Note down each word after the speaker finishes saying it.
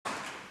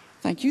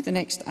Thank you. The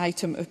next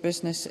item of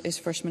business is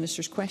First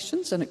Minister's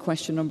questions, and at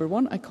question number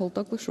 1, I call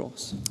Douglas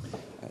Ross.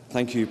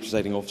 Thank you,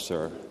 Presiding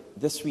Officer.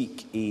 This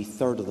week, a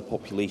third of the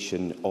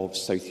population of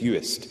South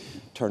Uist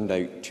turned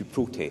out to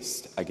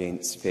protest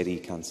against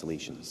ferry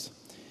cancellations.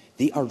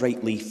 They are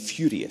rightly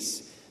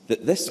furious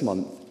that this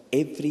month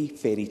every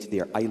ferry to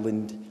their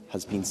island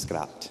has been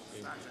scrapped.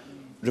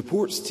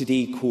 Reports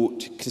today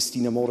quote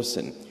Christina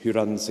Morrison, who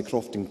runs the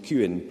Crofton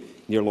Cuin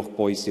near Loch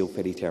Boysdale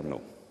ferry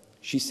terminal.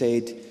 She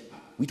said,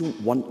 "We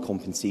don't want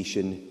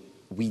compensation,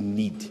 we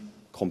need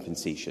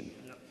compensation.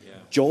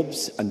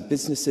 Jobs and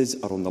businesses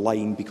are on the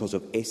line because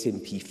of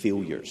SNP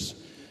failures.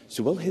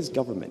 So will his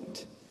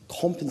government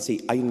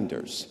compensate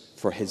islanders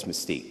for his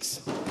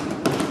mistakes?"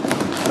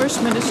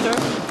 First Minister.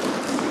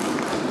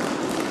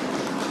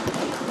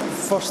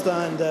 First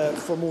and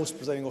foremost,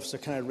 Presiding Officer,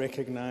 can I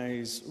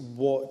recognise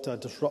what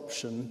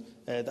disruption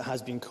that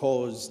has been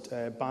caused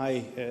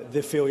by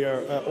the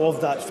failure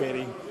of that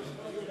ferry,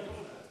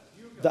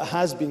 that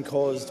has been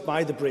caused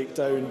by the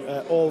breakdown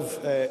of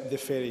the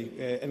ferry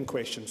in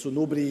question. So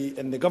nobody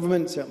in the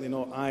government, certainly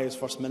not I as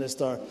First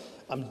Minister,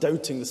 am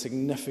doubting the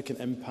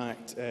significant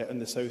impact on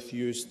the South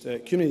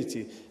Uist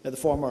community. The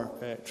former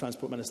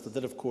Transport Minister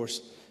did, of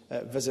course,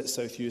 visit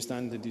South Uist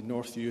and indeed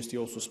North Uist. He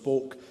also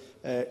spoke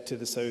to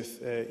the South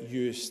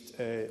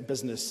Uist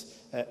Business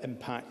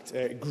Impact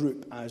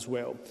Group as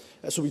well.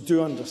 So we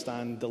do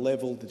understand the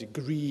level, the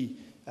degree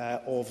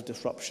of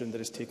disruption that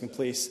has taken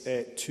place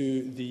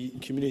to the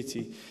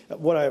community.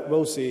 What I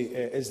will say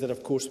is that,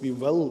 of course, we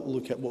will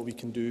look at what we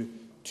can do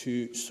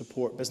to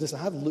support business. I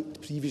have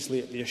looked previously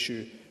at the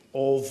issue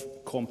of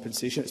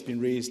compensation. It's been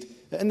raised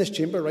in this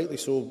chamber, rightly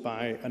so,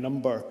 by a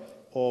number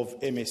of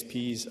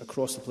MSPs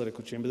across the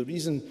political chamber. The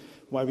reason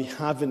why we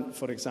haven't,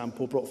 for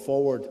example, brought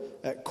forward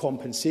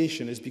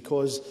compensation is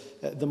because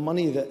the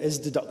money that is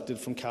deducted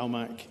from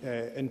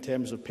CalMac in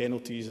terms of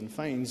penalties and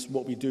fines,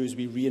 what we do is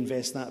we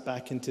reinvest that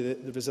back into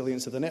the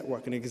resilience of the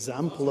network. An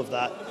example of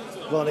that,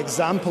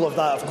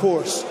 of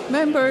course,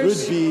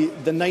 would be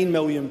the £9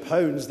 million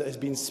that has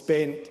been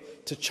spent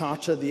to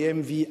charter the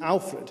MV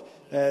Alfred.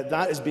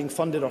 That is being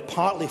funded, or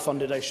partly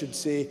funded, I should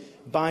say,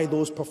 by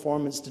those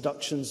performance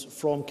deductions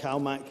from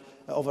CalMac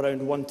of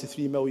around £1 to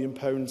 £3 million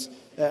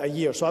a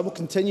year. So I will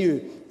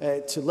continue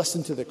to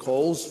listen to the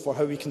calls for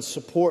how we can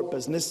support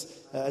business.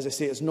 As I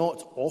say, it's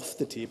not off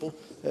the table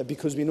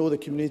because we know the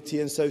community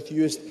in South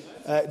Uist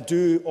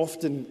do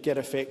often get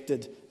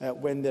affected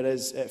when there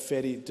is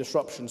ferry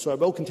disruption. So I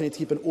will continue to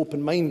keep an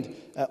open mind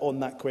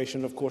on that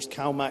question. Of course,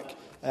 CalMac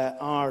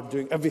are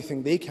doing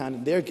everything they can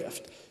in their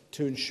gift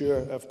to ensure,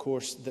 of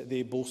course, that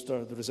they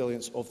bolster the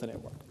resilience of the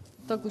network.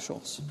 Douglas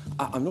Ross.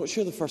 I'm not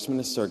sure the First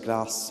Minister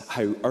grasps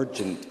how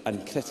urgent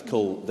and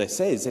critical this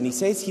is, and he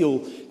says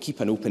he'll keep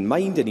an open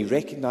mind and he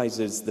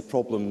recognises the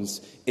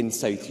problems in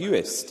South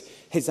Uist.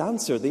 His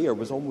answer there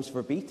was almost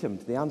verbatim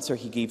to the answer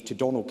he gave to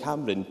Donald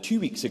Cameron 2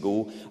 weeks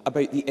ago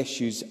about the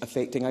issues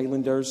affecting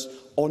islanders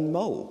on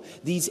Mull.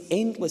 These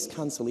endless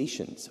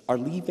cancellations are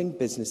leaving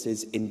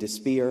businesses in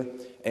despair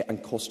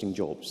and costing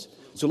jobs.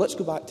 So let's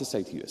go back to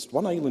South Uist.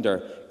 One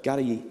islander,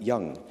 Gary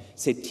Young,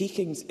 said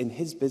takings in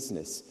his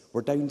business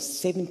were down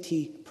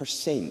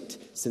 70%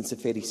 since the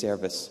ferry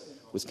service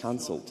was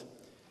cancelled.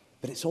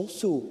 But it's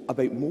also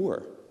about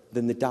more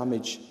than the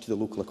damage to the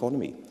local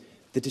economy.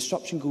 The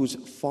disruption goes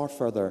far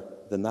further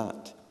than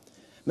that.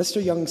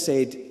 Mr Young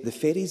said, "The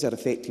ferries are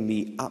affecting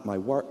me at my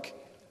work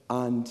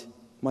and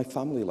my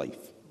family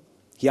life."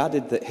 He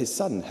added that his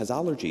son has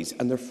allergies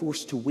and they're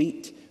forced to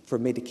wait for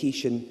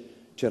medication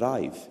to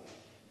arrive.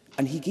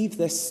 And he gave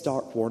this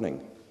stark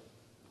warning: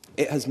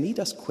 "It has made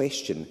us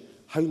question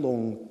how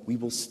long we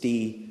will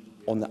stay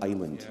on the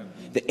island.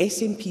 The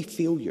SNP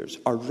failures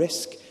are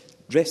risk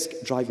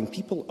driving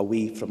people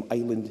away from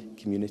island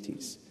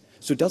communities."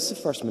 So does the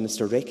First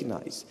Minister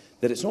recognise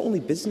that it's not only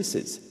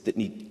businesses that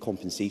need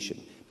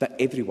compensation, but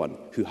everyone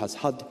who has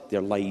had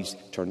their lives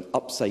turned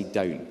upside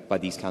down by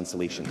these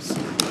cancellations?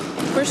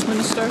 First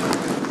Minister.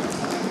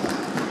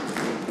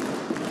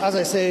 As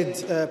I said,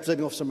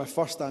 Presiding Officer, my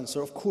first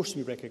answer, of course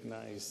we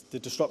recognise the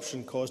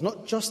disruption caused,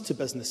 not just to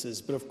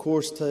businesses, but of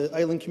course to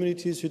island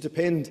communities who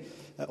depend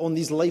on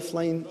these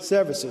lifeline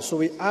services. So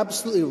we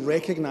absolutely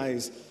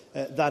recognise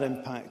that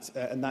impact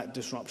and that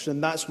disruption.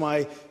 And that's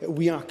why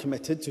we are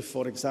committed to,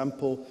 for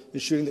example,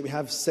 ensuring that we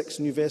have 6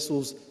 new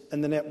vessels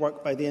in the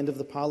network by the end of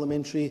the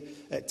parliamentary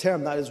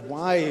term. That is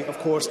why, of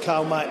course,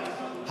 CalMac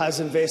has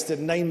invested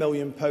 £9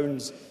 million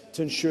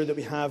to ensure that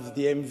we have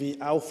the MV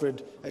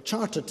Alfred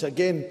chartered to,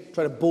 again,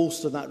 try to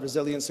bolster that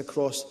resilience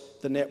across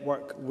the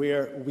network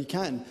where we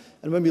can.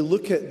 And when we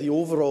look at the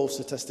overall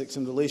statistics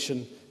in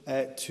relation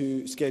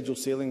to scheduled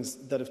sailings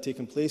that have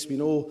taken place, we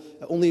know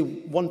only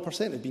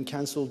 1% have been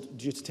cancelled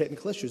due to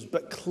technical issues.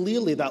 But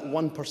clearly that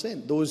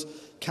 1%, those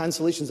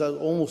cancellations, that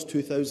almost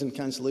 2,000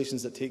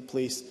 cancellations that take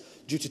place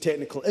due to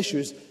technical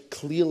issues,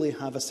 clearly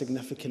have a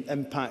significant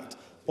impact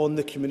on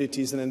the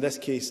communities, and in this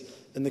case,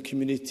 in the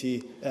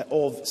community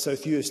of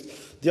South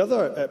Uist. The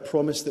other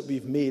promise that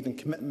we've made and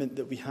commitment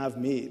that we have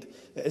made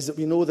is that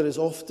we know that it's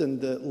often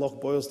the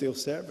Loch Boylesdale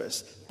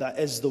service that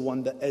is the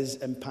one that is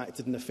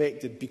impacted and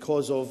affected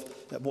because of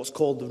what's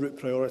called the route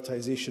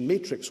prioritisation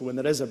matrix. So when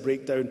there is a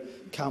breakdown,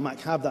 CalMac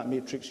have that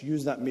matrix,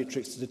 use that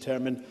matrix to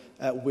determine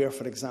where,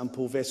 for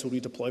example, vessel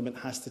redeployment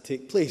has to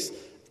take place.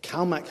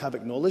 CalMac have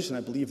acknowledged, and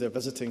I believe they're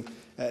visiting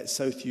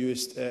South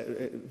Uist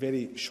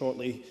very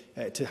shortly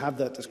to have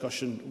that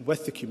discussion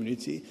with the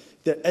community,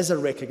 there is a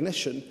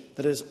recognition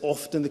that it is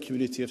often the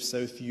community of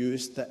South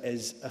Uist that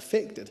is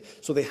affected.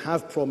 So they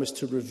have promised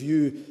to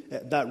review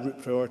that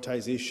route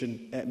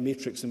prioritisation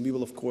matrix, and we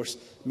will, of course,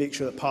 make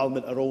sure that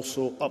Parliament are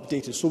also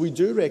updated. So we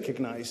do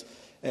recognise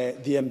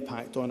the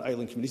impact on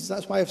island communities.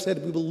 That's why I've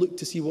said we will look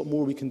to see what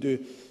more we can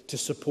do to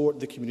support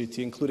the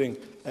community, including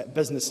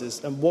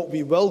businesses. And what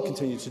we will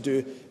continue to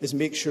do is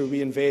make sure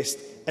we invest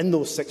in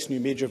those 6 new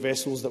major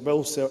vessels that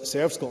will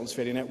serve Scotland's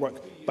ferry network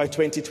by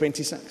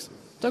 2026.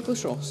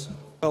 Douglas Ross.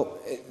 Well,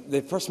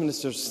 the First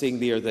Minister is saying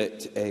there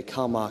that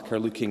CalMac are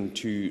looking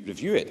to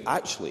review it.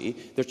 Actually,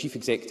 their Chief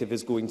Executive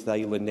is going to the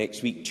island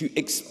next week to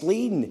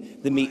explain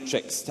the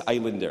matrix to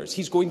islanders.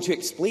 He's going to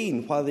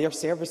explain why their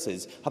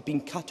services have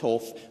been cut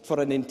off for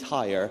an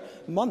entire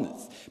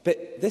month.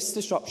 But this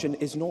disruption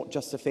is not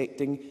just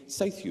affecting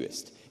South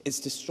Uist. It's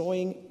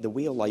destroying the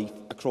way of life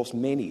across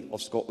many of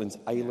Scotland's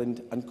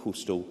island and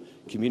coastal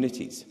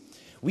communities.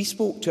 We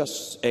spoke to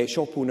a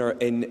shop owner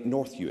in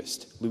North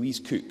Uist,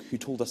 Louise Cook, who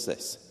told us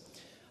this.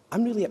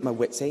 I'm really at my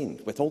wit's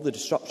end with all the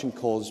disruption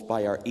caused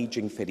by our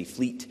ageing ferry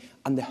fleet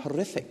and the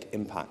horrific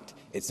impact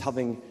it's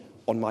having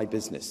on my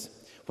business.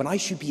 When I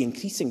should be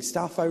increasing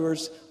staff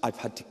hours, I've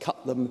had to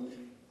cut them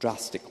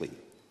drastically.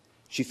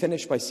 She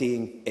finished by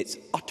saying it's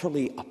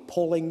utterly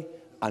appalling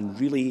and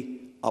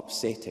really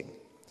upsetting.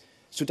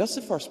 So does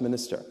the First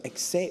Minister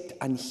accept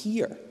and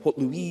hear what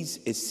Louise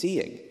is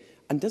saying?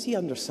 And does he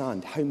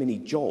understand how many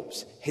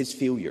jobs his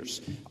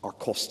failures are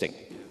costing?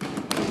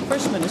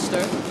 First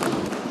Minister.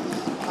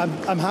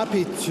 I'm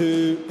happy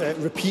to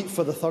repeat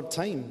for the third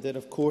time that,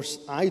 of course,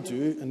 I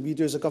do, and we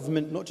do as a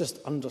government, not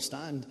just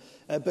understand,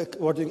 but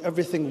we're doing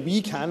everything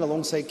we can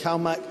alongside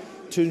CalMac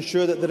to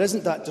ensure that there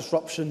isn't that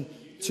disruption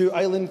to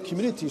island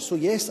communities. So,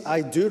 yes, I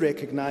do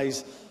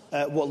recognise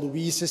what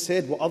Louise has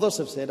said, what others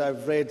have said.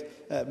 I've read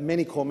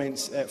many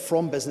comments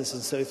from businesses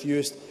in South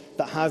Uist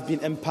that have been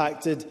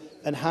impacted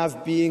and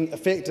have been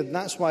affected. And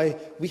that's why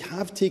we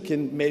have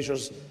taken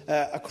measures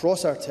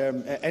across our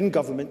term in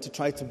government to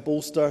try to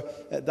bolster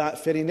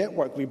that ferry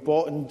network. We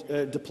bought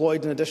and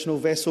deployed an additional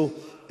vessel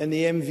in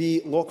the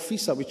MV Loch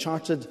Freesa. We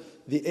chartered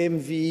the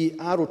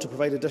MV Arrow to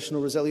provide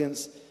additional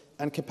resilience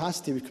and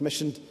capacity. We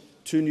commissioned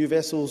 2 new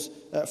vessels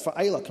for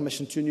Isla,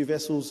 commissioned 2 new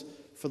vessels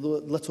for the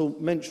Little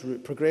Minch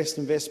route, progressed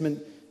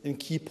investment in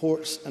key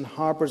ports and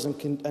harbours,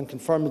 and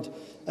confirmed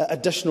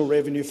additional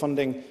revenue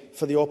funding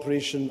for the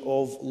operation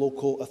of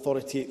local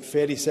authority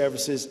ferry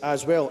services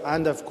as well.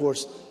 And, of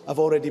course, I've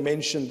already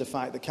mentioned the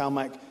fact that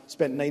CalMac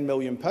spent £9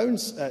 million,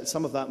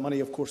 some of that money,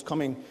 of course,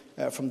 coming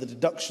from the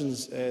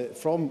deductions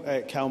from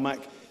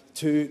CalMac,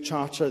 to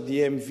charter the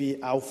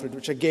MV Alfred,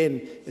 which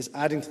again is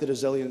adding to the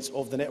resilience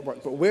of the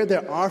network. But where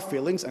there are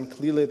failings, and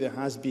clearly there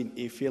has been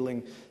a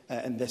failing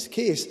in this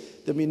case,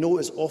 then we know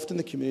it's often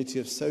the community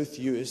of South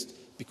Uist,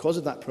 because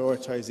of that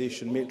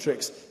prioritisation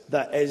matrix,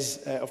 that is,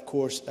 of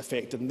course,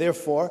 affected. And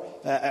therefore,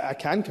 I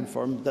can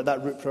confirm that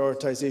that route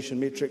prioritisation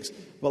matrix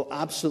will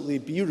absolutely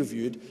be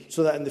reviewed,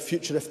 so that in the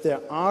future, if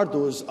there are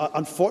those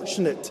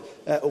unfortunate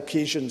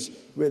occasions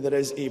where there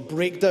is a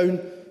breakdown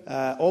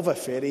of a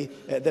ferry,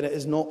 then it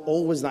is not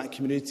always that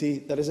community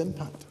that is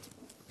impacted.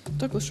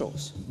 Douglas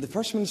Ross. The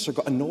First Minister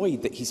got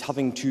annoyed that he's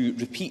having to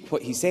repeat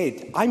what he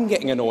said. I'm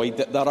getting annoyed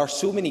that there are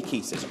so many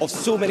cases of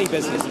so many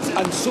businesses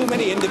and so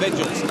many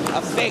individuals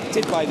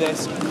affected by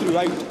this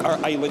throughout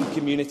our island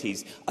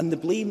communities. And the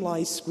blame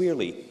lies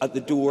squarely at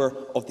the door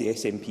of the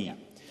SNP.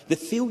 The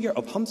failure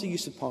of Humza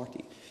Yousaf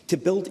Party to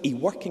build a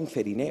working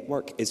ferry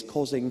network is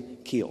causing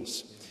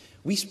chaos.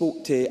 We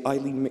spoke to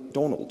Eileen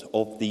MacDonald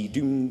of the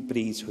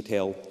Doonbraes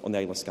Hotel on the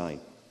Isle of Skye.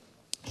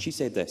 She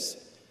said this: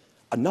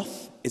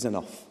 "Enough is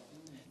enough.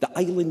 The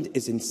island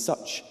is in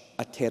such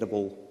a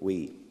terrible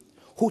way.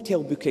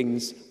 Hotel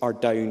bookings are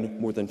down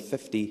more than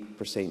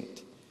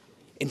 50%.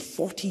 In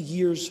 40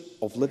 years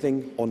of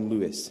living on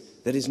Lewis,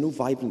 there is no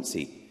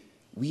vibrancy.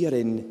 We are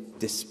in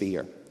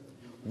despair.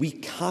 We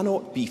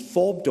cannot be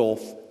fobbed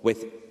off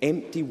with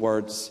empty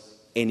words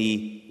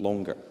any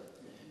longer."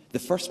 The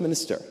First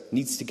Minister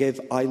needs to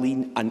give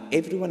Eileen and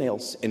everyone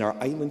else in our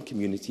island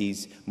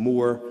communities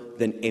more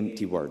than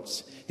empty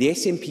words. The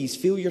SNP's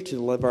failure to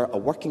deliver a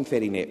working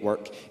ferry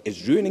network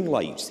is ruining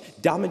lives,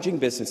 damaging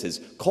businesses,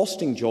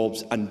 costing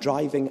jobs and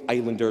driving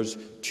islanders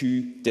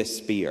to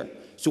despair.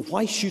 So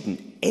why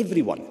shouldn't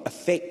everyone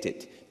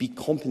affected be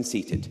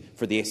compensated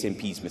for the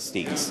SNP's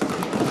mistakes?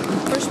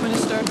 First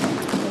Minister.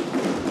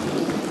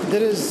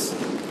 There is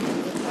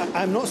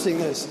I'm not saying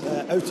this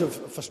out of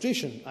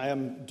frustration. I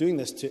am doing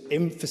this to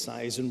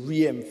emphasise and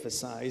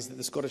re-emphasise that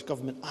the Scottish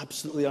Government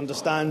absolutely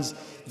understands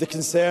the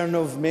concern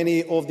of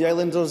many of the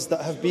islanders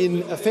that have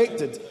been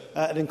affected,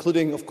 and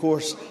including, of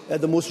course,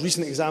 the most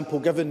recent example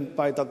given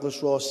by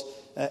Douglas Ross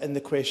in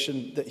the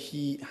question that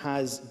he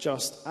has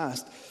just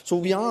asked. So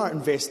we are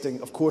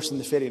investing, of course, in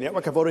the ferry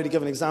network. I've already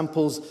given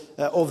examples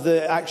of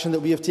the action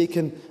that we have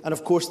taken, and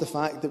of course the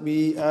fact that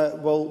we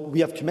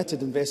have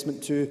committed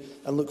investment to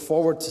and look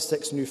forward to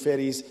 6 new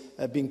ferries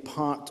being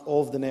part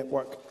of the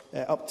network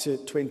up to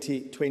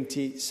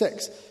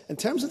 2026. In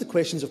terms of the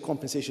questions of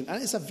compensation,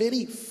 and it's a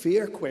very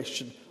fair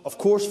question, of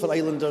course, for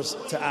islanders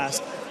to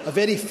ask, a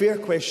very fair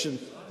question,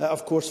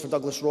 of course, for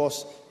Douglas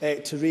Ross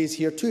to raise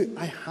here too.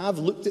 I have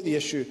looked at the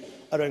issue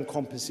around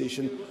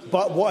compensation,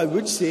 but what I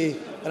would say,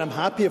 and I'm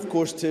happy, of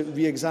course, to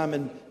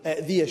re-examine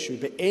the issue,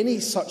 but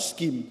any such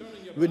scheme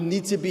would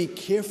need to be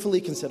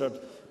carefully considered,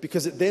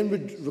 because it then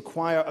would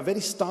require a very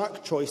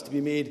stark choice to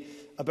be made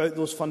about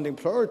those funding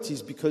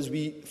priorities, because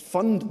we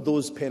fund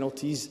those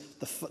penalties,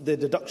 the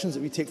deductions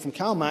that we take from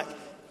CalMac,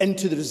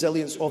 into the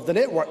resilience of the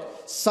network,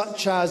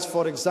 such as,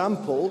 for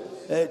example,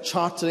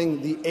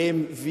 chartering the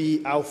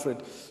MV Alfred.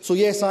 So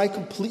yes, I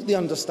completely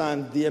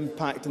understand the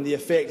impact and the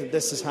effect that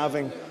this is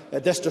having,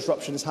 this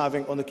disruption is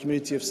having on the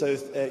community of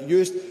South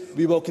Uist.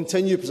 We will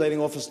continue,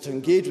 Presiding Officer, to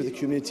engage with the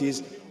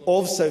communities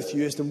of South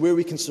Uist, and where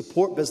we can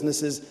support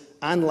businesses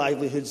and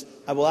livelihoods,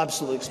 I will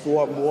absolutely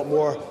explore what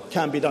more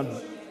can be done.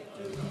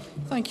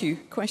 Thank you.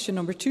 Question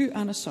number 2,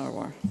 Anna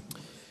Sarwar.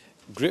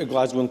 Greater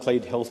Glasgow and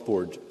Clyde Health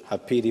Board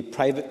have paid a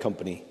private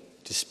company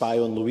to spy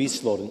on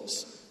Louise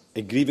Lawrence,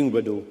 a grieving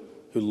widow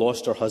who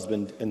lost her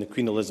husband in the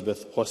Queen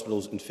Elizabeth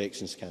Hospital's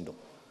infection scandal.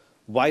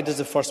 Why does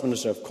the First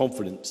Minister have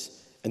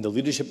confidence in the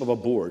leadership of a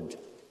board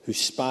who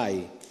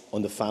spy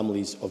on the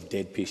families of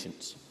dead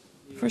patients?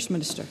 First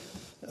Minister.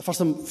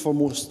 First and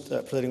foremost,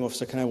 Presiding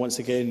Officer, can I once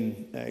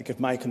again give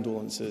my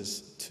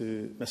condolences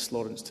to Miss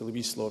Lawrence, to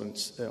Louise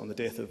Lawrence, on the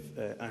death of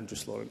Andrew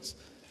Lawrence.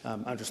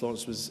 Andrew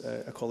Lawrence was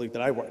a colleague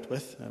that I worked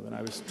with when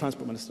I was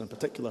Transport Minister in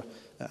particular,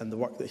 and the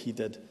work that he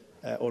did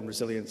on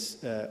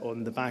resilience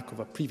on the back of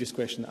a previous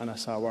question that Anna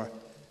Sarwar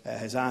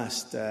has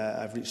asked.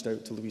 I've reached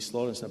out to Louise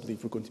Lawrence, and I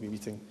believe we're going to be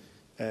meeting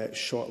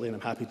shortly, and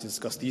I'm happy to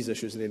discuss these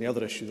issues and any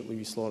other issue that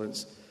Louise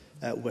Lawrence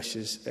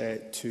wishes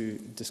to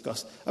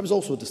discuss. I was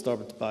also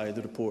disturbed by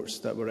the reports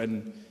that were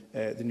in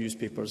the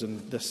newspapers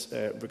in this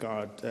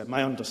regard.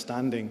 My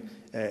understanding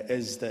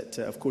is that,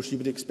 of course, you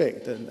would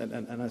expect, and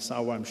Anna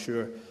Sarwar, I'm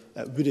sure,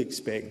 would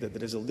expect that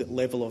there is a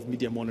level of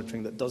media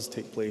monitoring that does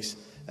take place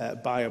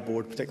by a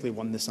board, particularly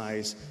one the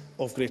size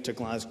of Greater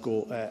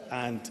Glasgow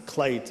and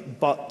Clyde.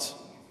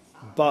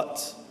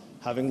 But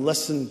having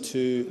listened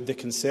to the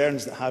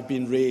concerns that have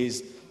been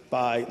raised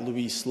by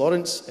Louise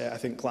Lawrence, I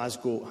think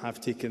Glasgow have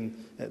taken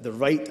the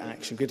right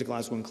action, Greater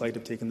Glasgow and Clyde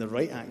have taken the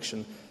right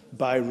action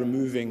by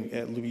removing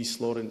Louise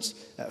Lawrence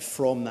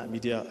from that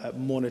media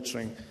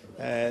monitoring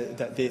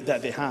that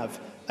they have.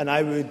 And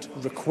I would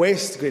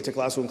request Greater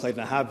Glasgow and Clyde,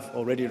 and I have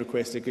already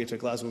requested Greater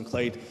Glasgow and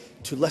Clyde,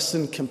 to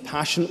listen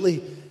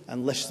compassionately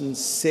and listen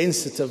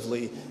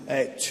sensitively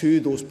to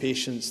those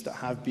patients that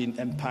have been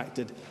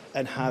impacted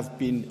and have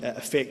been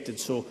affected.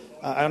 So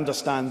I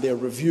understand they're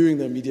reviewing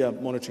their media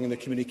monitoring and their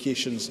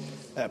communications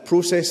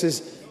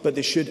processes, but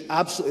they should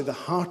absolutely, at the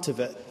heart of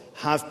it,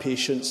 have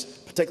patients,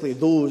 particularly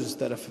those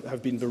that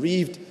have been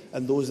bereaved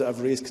and those that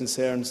have raised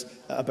concerns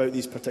about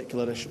these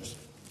particular issues.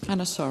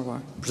 Anna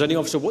Sarwar. Presiding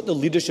Officer, what the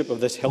leadership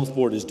of this health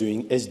board is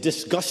doing is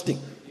disgusting,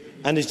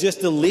 and is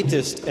just the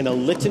latest in a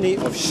litany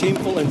of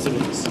shameful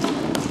incidents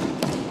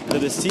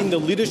that has seen the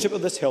leadership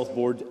of this health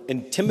board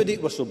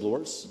intimidate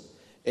whistleblowers,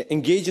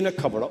 engage in a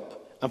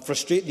cover-up and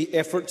frustrate the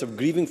efforts of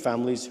grieving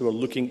families who are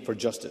looking for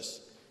justice.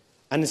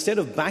 And instead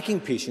of backing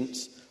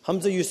patients,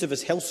 Humza Yousaf,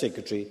 as Health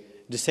Secretary,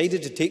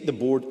 decided to take the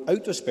board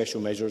out of special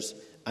measures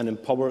and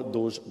empower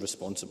those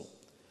responsible.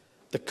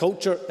 The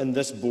culture in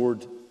this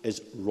board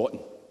is rotten.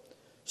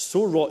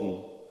 So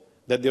rotten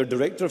that their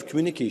Director of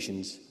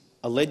Communications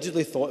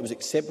allegedly thought it was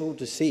acceptable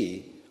to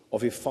say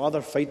of a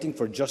father fighting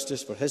for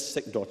justice for his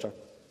sick daughter,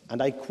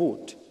 and I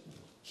quote,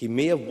 "He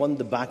may have won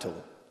the battle,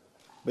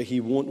 but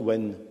he won't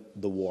win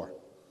the war."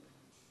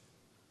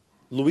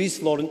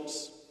 Louise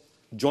Lawrence,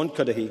 John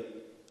Cudahy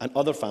and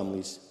other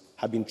families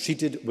have been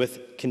treated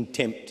with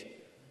contempt.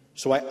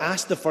 So I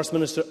ask the First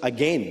Minister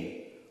again,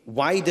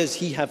 why does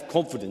he have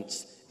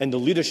confidence in the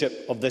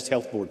leadership of this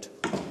health board?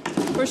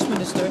 First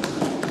Minister.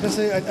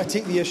 I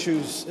take the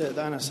issues that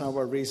Anna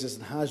Sarwar raises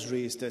and has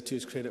raised to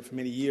his credit for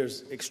many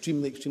years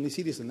extremely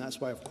seriously, and that's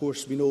why, of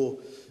course, we know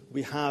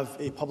we have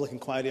a public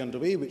inquiry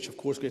underway, which, of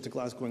course, Greater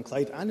Glasgow and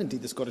Clyde and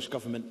indeed the Scottish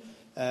Government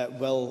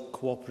will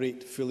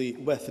cooperate fully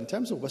with. In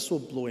terms of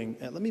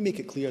whistleblowing, let me make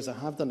it clear, as I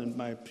have done in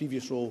my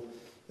previous role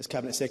as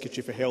Cabinet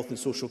Secretary for Health and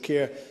Social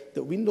Care,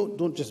 that we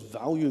don't just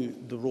value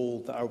the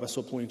role that our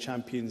whistleblowing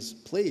champions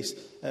place.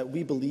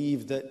 We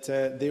believe that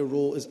their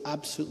role is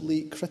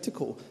absolutely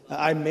critical.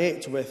 I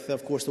met with,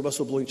 of course, the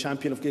whistleblowing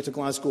champion of Greater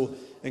Glasgow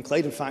and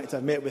Clyde. In fact,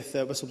 I met with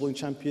whistleblowing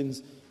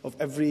champions of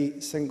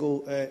every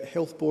single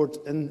health board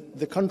in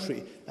the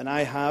country. And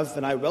I have,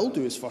 and I will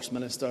do as First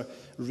Minister,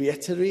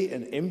 reiterate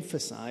and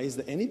emphasise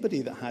that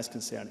anybody that has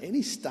concern,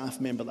 any staff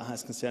member that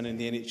has concern in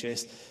the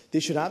NHS, they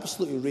should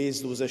absolutely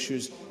raise those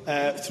issues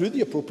through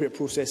the appropriate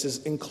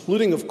processes,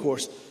 including, of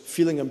course,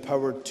 feeling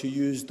empowered to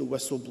use the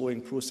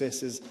whistleblowing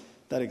processes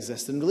that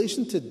exist. In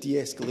relation to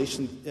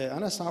de-escalation,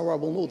 Anna Sarwar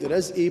will know there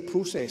is a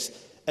process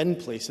in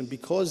place, and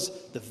because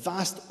the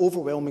vast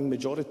overwhelming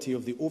majority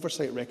of the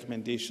oversight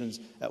recommendations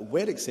were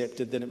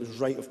accepted, then it was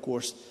right, of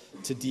course,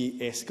 to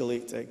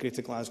de-escalate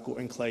Greater Glasgow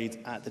and Clyde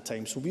at the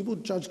time. So we will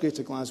judge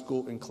Greater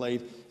Glasgow and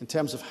Clyde in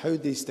terms of how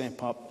they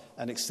step up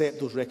and accept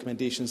those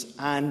recommendations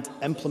and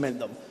implement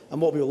them. And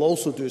what we will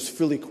also do is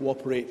fully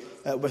cooperate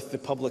with the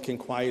public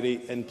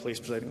inquiry in place,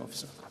 Presiding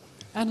Officer.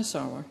 Anna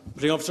Sarwar.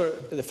 Presiding Officer,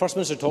 the First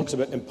Minister talks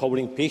about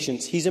empowering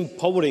patients. He's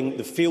empowering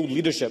the failed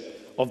leadership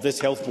of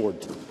this health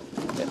board.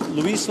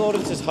 Louise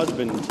Lawrence's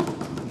husband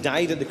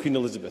died at the Queen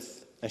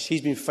Elizabeth, and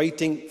she's been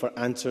fighting for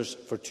answers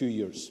for 2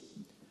 years.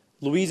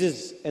 Louise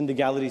is in the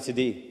gallery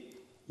today,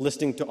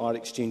 listening to our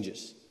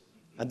exchanges,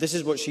 and this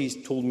is what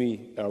she's told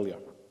me earlier.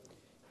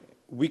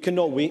 We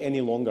cannot wait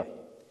any longer.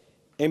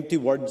 Empty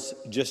words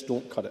just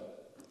don't cut it.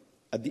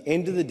 At the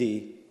end of the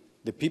day,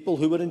 the people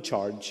who were in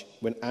charge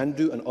when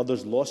Andrew and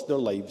others lost their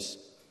lives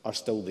are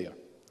still there.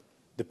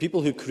 The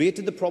people who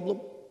created the problem,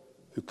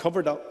 who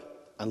covered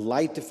up and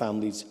lied to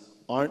families,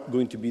 aren't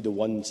going to be the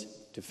ones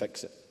to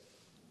fix it.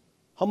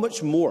 How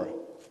much more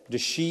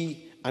does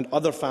she and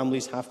other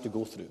families have to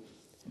go through?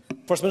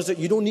 First Minister,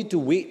 you don't need to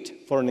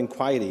wait for an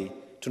inquiry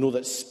to know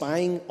that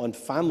spying on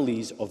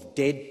families of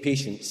dead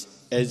patients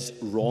is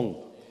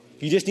wrong.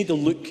 You just need to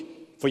look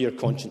for your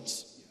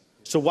conscience.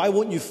 So why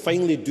won't you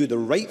finally do the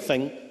right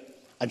thing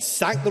and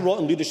sack the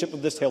rotten leadership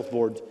of this health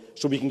board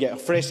so we can get a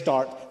fresh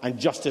start and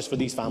justice for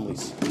these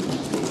families?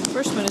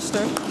 First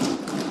Minister.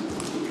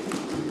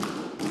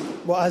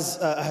 Well, as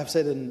I have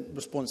said in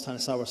response to Anna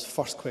Sarwar's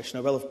first question,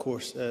 I will, of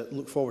course,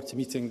 look forward to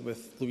meeting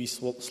with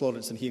Louise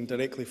Lawrence and hearing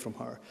directly from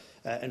her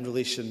in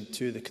relation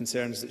to the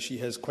concerns that she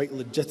has quite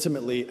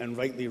legitimately and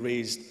rightly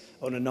raised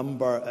on a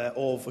number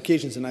of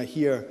occasions. And I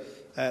hear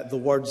the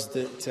words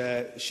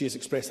that she has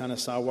expressed, Anna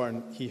Sarwar,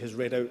 and he has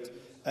read out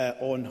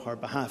on her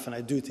behalf, and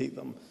I do take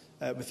them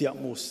with the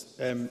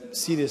utmost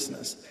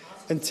seriousness.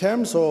 In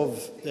terms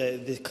of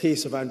the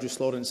case of Andrew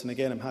Lawrence, and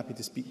again I'm happy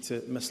to speak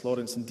to Ms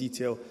Lawrence in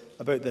detail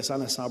about this,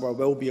 Anna Sarwar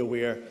will be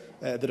aware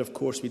that of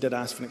course we did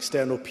ask for an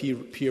external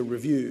peer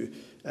review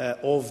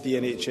of the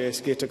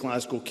NHS Greater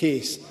Glasgow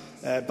case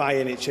by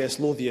NHS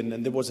Lothian,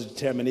 and there was a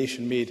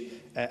determination made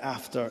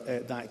after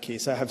that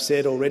case. I have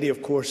said already,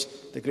 of course,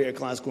 that Greater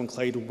Glasgow and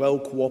Clyde will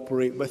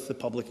cooperate with the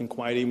public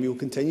inquiry, and we will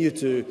continue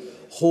to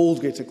hold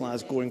Greater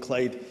Glasgow and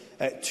Clyde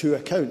to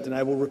account. And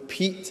I will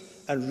repeat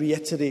and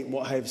reiterate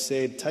what I have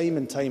said time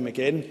and time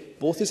again,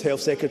 both as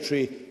Health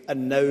Secretary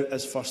and now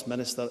as First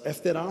Minister.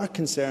 If there are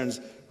concerns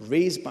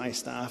raised by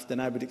staff, then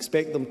I would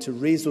expect them to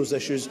raise those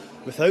issues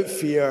without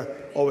fear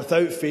or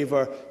without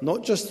favour,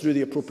 not just through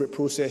the appropriate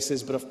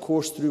processes, but of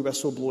course through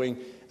whistleblowing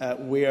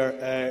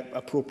where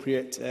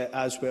appropriate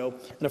as well.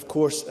 And of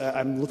course,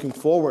 I'm looking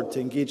forward to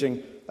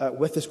engaging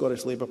with the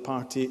Scottish Labour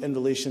Party in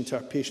relation to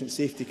our Patient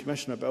Safety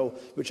Commissioner Bill,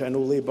 which I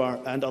know Labour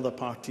and other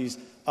parties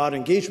are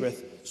engaged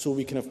with, so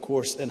we can, of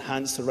course,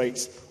 enhance the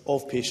rights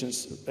of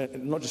patients,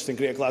 not just in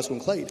Greater Glasgow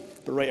and Clyde,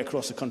 but right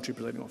across the country,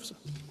 Presiding Officer.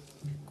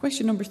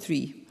 Question number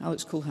 3,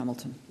 Alex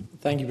Cole-Hamilton.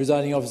 Thank you,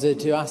 Presiding Officer.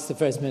 To ask the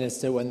First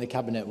Minister when the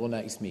Cabinet will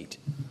next meet.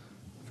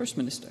 First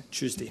Minister.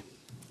 Tuesday.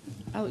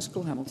 Alex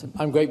Cole-Hamilton.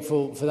 I'm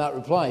grateful for that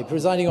reply.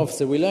 Presiding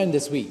Officer, we learned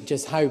this week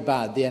just how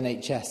bad the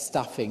NHS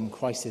staffing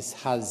crisis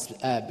has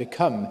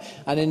become.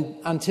 And in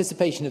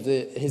anticipation of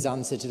his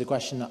answer to the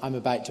question I'm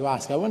about to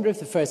ask, I wonder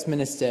if the First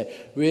Minister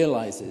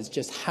realises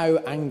just how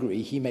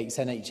angry he makes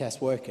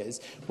NHS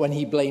workers when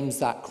he blames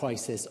that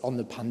crisis on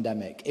the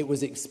pandemic. It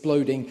was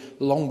exploding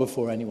long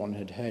before anyone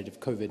had heard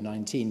of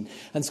COVID-19.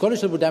 And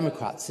Scottish Liberal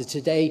Democrats are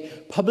today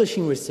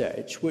publishing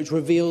research which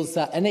reveals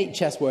that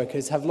NHS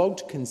workers have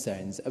logged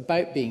concerns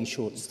about being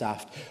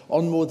short-staffed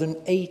on more than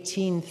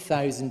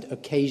 18,000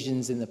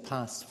 occasions in the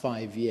past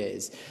 5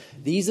 years.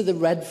 These are the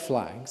red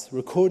flags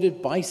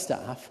recorded by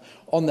staff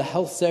on the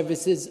Health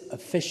Service's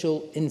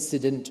official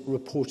incident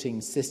reporting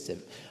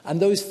system. And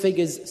those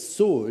figures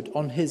soared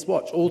on his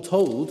watch. All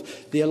told,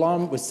 the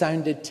alarm was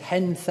sounded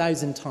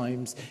 10,000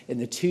 times in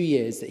the 2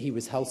 years that he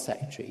was Health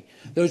Secretary.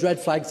 Those red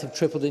flags have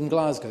tripled in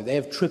Glasgow. They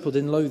have tripled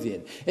in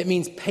Lothian. It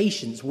means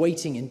patients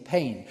waiting in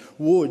pain,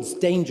 wards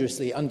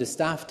dangerously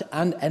understaffed,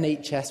 and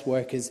NHS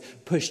workers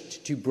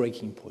pushed to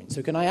breaking point.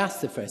 So can I ask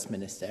the First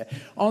Minister,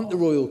 aren't the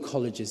Royal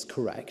Colleges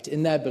correct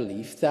in their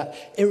belief that,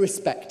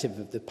 irrespective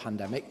of the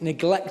pandemic,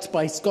 neglect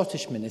by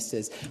Scottish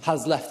ministers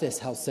has left this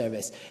health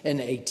service in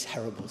a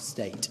terrible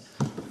state?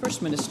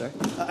 First Minister.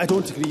 I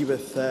don't agree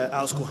with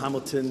Alex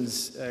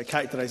Cole-Hamilton's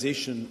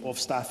characterisation of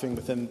staffing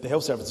within the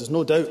health service. There's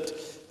no doubt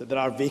that there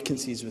are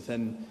vacancies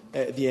within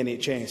the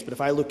NHS, but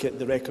if I look at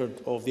the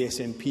record of the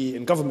SNP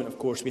in government, of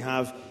course, we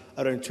have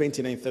around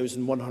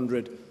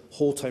 29,100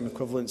 whole-time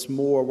equivalents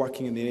more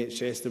working in the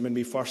NHS than when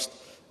we first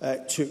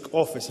took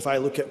office. If I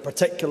look at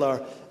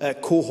particular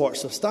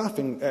cohorts of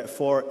staffing,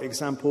 for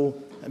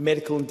example,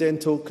 medical and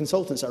dental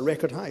consultants at a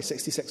record high,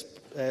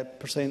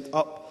 66%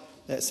 up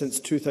since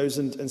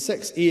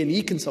 2006.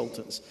 A&E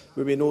consultants,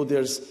 where we know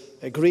there's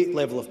a great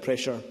level of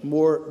pressure,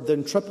 more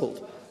than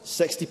tripled.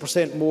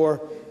 60%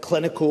 more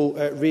clinical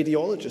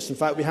radiologists. In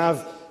fact, we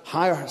have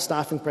higher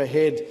staffing per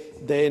head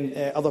than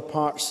other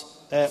parts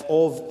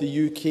of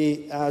the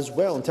UK as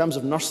well. In terms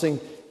of nursing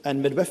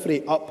and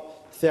midwifery,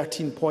 up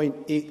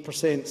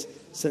 13.8%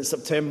 since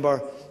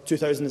September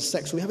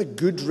 2006. So we have a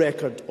good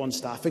record on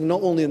staffing,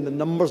 not only in the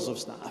numbers of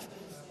staff,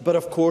 but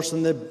of course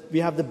we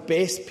have the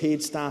best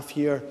paid staff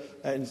here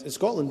in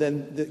Scotland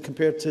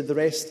compared to the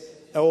rest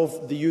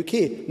of the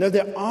UK. Now,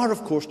 there are,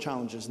 of course,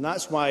 challenges, and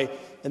that's why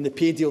in the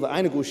pay deal that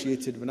I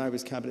negotiated when I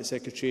was Cabinet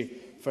Secretary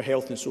for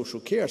Health and Social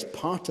Care, as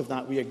part of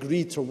that, we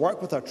agreed to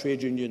work with our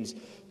trade unions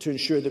to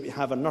ensure that we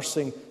have a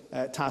nursing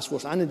task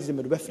force and indeed a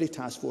midwifery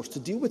task force to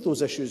deal with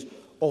those issues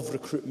of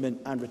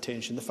recruitment and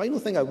retention. The final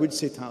thing I would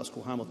say to Alex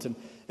Cole-Hamilton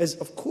is,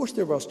 of course,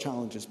 there was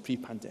challenges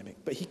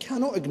pre-pandemic, but he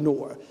cannot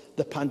ignore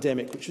the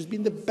pandemic, which has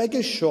been the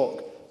biggest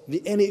shock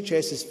the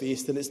NHS has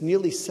faced in its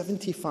nearly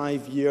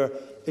 75-year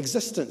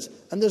existence.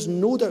 And there's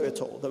no doubt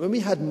at all that when we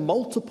had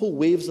multiple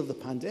waves of the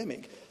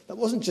pandemic, that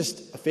wasn't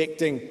just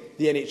affecting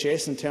the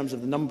NHS in terms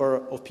of the number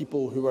of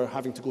people who were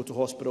having to go to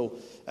hospital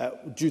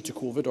due to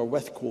COVID or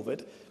with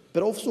COVID,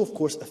 but also, of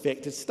course,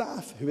 affected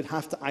staff who would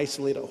have to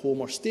isolate at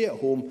home or stay at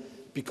home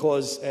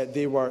because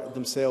they were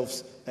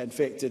themselves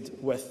infected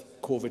with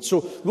COVID.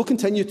 So we'll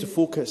continue to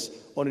focus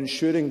on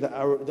ensuring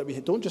that we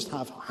don't just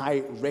have high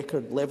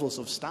record levels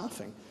of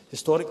staffing,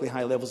 historically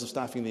high levels of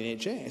staffing in the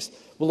NHS,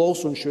 we'll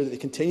also ensure that they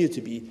continue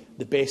to be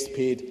the best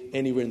paid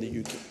anywhere in the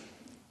UK.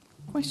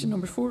 Question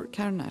number 4,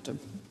 Karen Adam.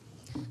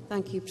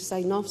 Thank you,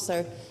 Presiding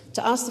Officer.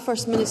 To ask the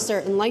First Minister,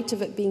 in light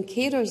of it being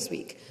Carers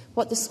Week,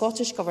 what the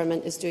Scottish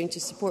Government is doing to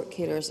support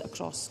carers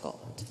across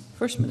Scotland.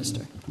 First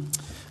Minister.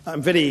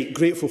 I'm very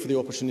grateful for the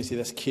opportunity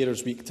this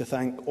Carers Week to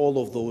thank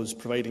all of those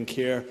providing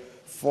care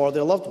for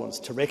their loved ones,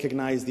 to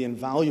recognise the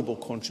invaluable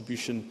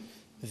contribution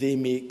they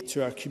make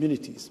to our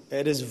communities.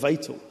 It is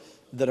vital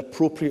that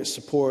appropriate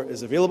support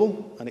is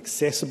available and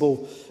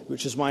accessible,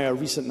 which is why our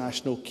recent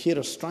National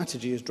Carer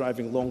Strategy is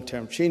driving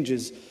long-term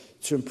changes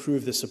to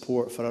improve the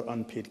support for our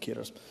unpaid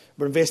carers.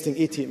 We're investing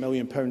 £88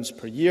 million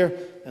per year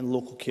in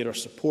local carer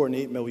support and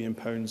 £8 million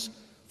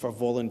for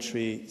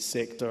voluntary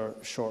sector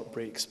short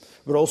breaks.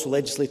 We're also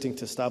legislating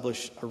to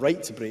establish a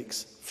right to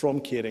breaks from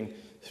caring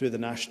through the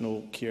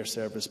National Care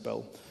Service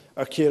Bill.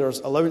 Our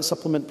carers allowance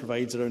supplement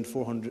provides around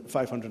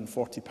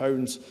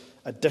 £540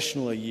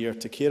 additional a year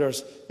to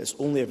carers. It's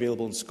only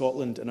available in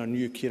Scotland, and our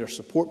new carer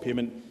support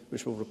payment,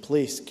 which will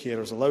replace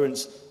carers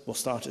allowance, will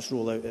start its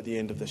rollout at the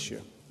end of this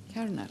year.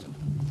 Karen Adam.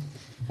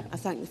 I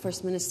thank the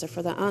First Minister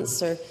for that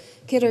answer.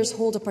 Carers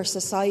hold up our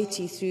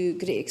society through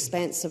great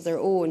expense of their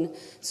own.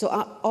 So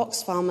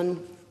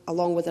Oxfam,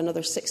 along with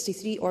another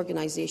 63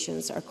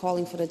 organisations, are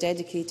calling for a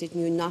dedicated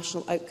new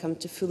national outcome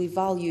to fully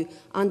value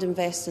and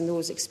invest in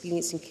those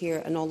experiencing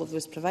care and all of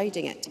those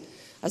providing it,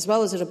 as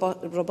well as a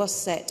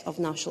robust set of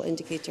national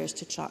indicators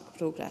to track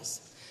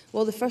progress.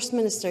 Will the First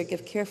Minister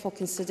give careful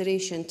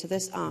consideration to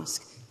this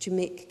ask to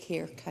make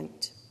care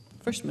count?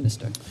 First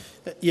Minister.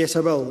 Yes,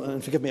 I will.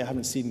 And forgive me, I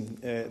haven't seen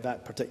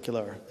that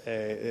particular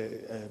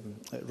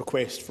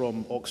request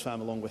from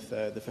Oxfam along with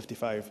the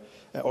 55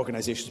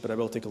 organisations, but I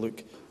will take a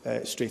look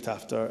straight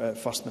after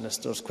First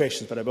Minister's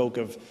questions. But I will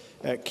give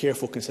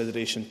careful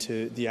consideration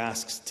to the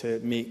asks to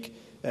make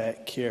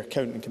care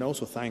count. And can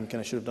also thank, and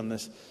I should have done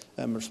this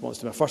in response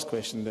to my first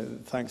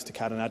question, thanks to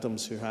Karen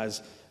Adams, who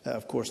has,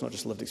 of course, not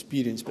just lived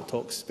experience, but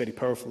talks very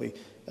powerfully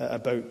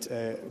about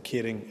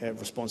caring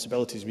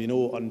responsibilities. We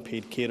know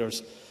unpaid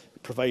carers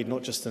provide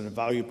not just an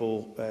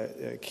invaluable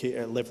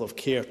level of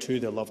care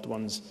to their loved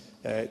ones,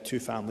 to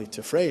family,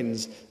 to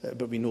friends,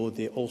 but we know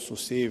they also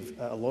save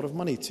a lot of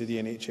money to the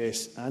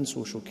NHS and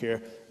social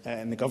care,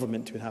 and the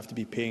government who would have to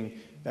be paying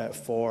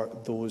for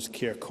those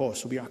care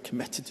costs. So we are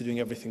committed to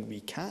doing everything we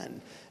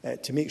can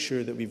to make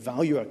sure that we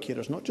value our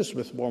carers, not just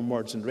with warm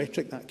words and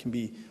rhetoric, that can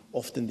be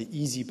often the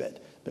easy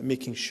bit, but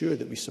making sure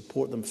that we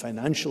support them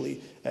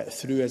financially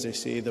through, as I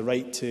say, the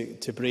right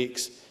to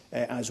breaks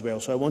as well.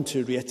 So I want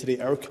to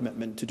reiterate our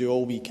commitment to do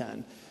all we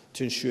can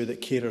to ensure that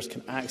carers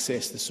can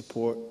access the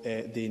support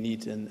they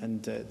need.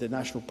 And the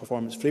National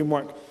Performance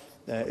Framework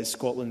is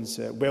Scotland's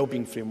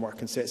wellbeing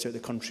framework and sets out the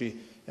country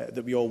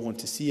that we all want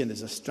to see. And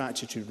there's a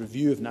statutory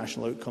review of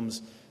national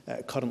outcomes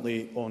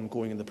currently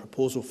ongoing, and the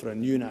proposal for a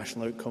new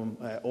national outcome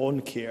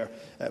on care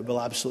will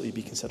absolutely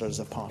be considered as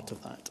a part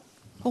of that.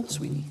 Paul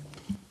Sweeney.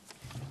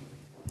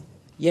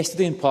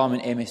 Yesterday in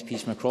Parliament,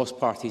 MSPs from across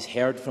parties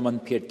heard from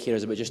unpaid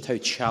carers about just how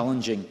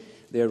challenging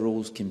their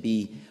roles can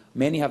be.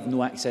 Many have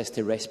no access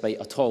to respite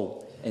at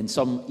all, and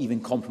some even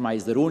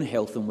compromise their own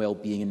health and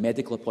well-being and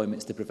medical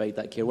appointments to provide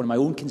that care. One of my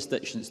own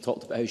constituents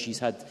talked about how she's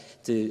had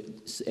to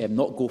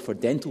not go for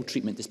dental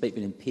treatment despite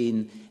being in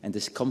pain and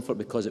discomfort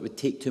because it would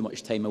take too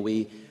much time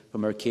away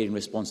from her caring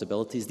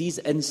responsibilities. These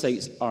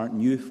insights aren't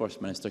new,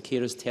 First Minister.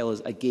 Carers tell us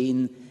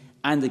again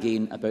and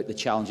again about the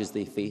challenges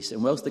they face.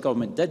 And whilst the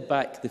Government did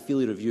back the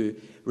Feely Review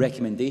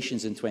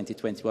recommendations in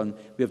 2021,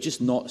 we have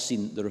just not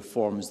seen the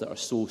reforms that are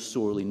so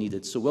sorely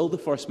needed. So will the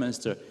First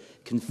Minister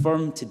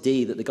confirm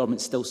today that the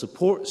Government still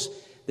supports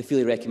the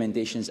Feely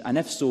recommendations, and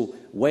if so,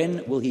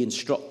 when will he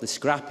instruct the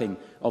scrapping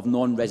of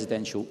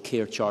non-residential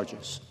care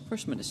charges?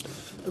 First Minister.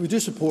 We do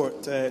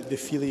support the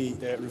Feely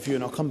review,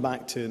 and I'll come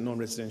back to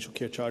non-residential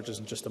care charges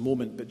in just a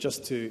moment, but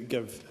just to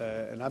give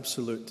an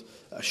absolute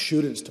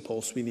assurance to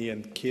Paul Sweeney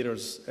and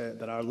carers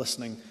that are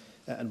listening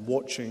and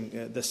watching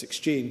this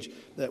exchange,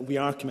 that we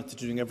are committed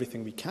to doing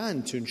everything we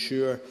can to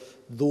ensure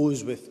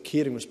those with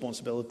caring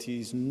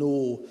responsibilities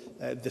know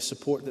the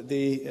support that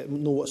they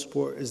know what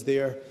support is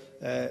there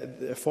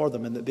for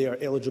them and that they are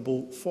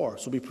eligible for.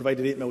 So we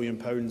provided £8 million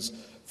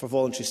for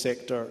voluntary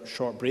sector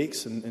short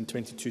breaks in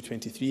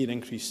 22-23, an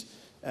increase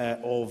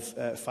of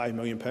 £5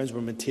 million.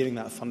 We're maintaining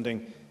that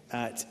funding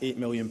at £8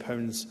 million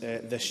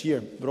this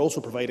year. We're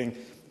also providing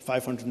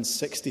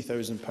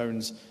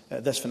 £560,000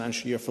 this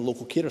financial year for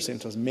local carer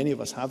centres. Many of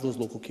us have those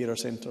local carer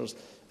centres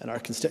in our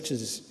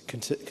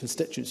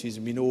constituencies,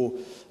 and we know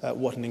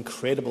what an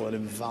incredible and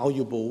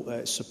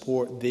invaluable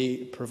support they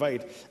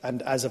provide.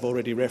 And as I've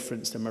already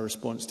referenced in my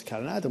response to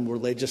Karen Adam, we're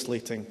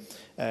legislating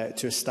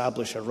to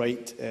establish a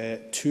right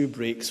to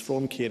breaks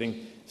from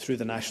caring through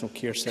the National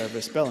Care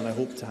Service Bill, and I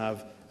hope to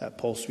have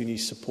Paul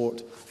Sweeney's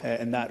support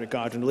in that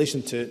regard. In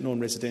relation to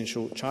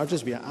non-residential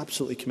charges, we are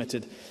absolutely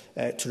committed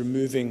to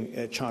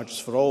removing charges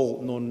for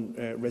all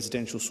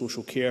non-residential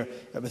social care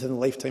within the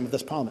lifetime of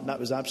this Parliament. That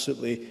was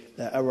absolutely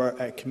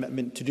our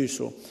commitment to do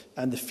so.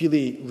 And the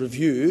Feely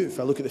Review, if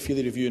I look at the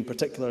Feely Review in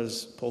particular,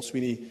 as Paul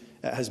Sweeney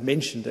has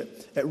mentioned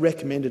it, it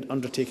recommended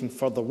undertaking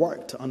further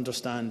work to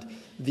understand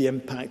the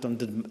impact on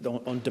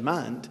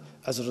demand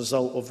as a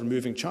result of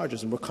removing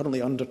charges. And we're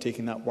currently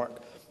undertaking that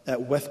work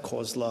with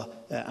COSLA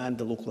and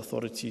the local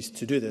authorities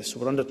to do this. So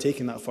we're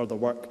undertaking that further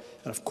work,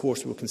 and of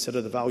course we will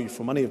consider the value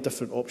for money of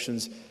different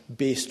options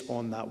based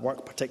on that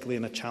work, particularly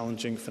in a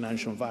challenging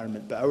financial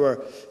environment. But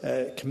our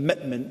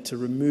commitment to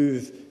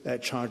remove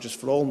charges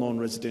for all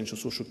non-residential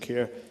social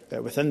care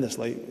within this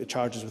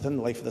charges within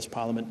the life of this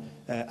Parliament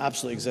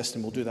absolutely exists,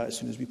 and we'll do that as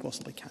soon as we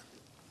possibly can.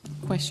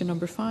 Question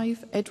number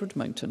 5, Edward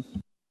Mountain.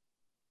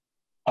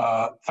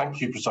 Thank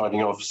you,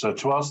 Presiding Officer.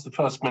 To ask the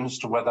First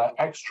Minister whether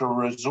extra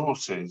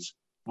resources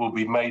will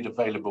be made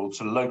available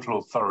to local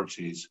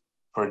authorities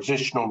for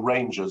additional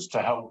rangers to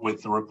help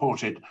with the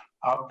reported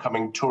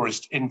upcoming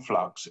tourist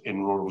influx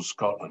in rural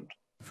Scotland.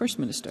 First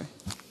Minister.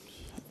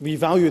 We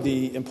value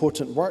the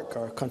important work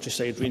our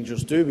countryside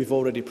rangers do. We've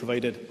already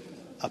provided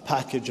a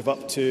package of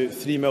up to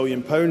 £3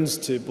 million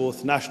to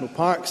both National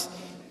Parks,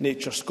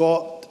 Nature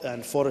Scot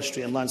and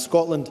Forestry and Land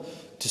Scotland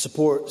to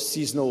support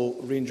seasonal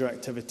ranger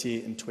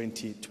activity in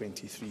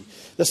 2023.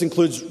 This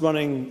includes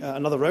running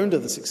another round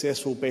of the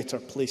successful Better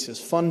Places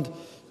Fund,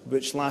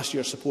 which last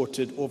year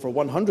supported over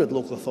 100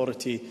 local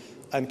authority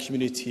and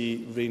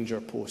community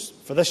ranger posts.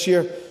 For this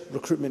year,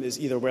 recruitment is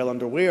either well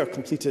underway or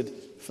completed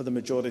for the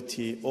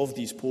majority of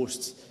these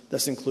posts.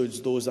 This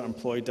includes those that are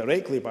employed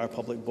directly by our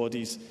public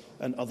bodies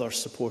and others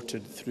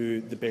supported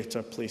through the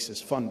Better Places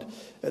Fund.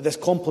 This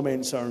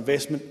complements our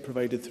investment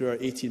provided through our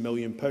 £18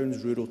 million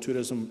Rural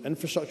Tourism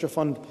Infrastructure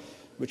Fund,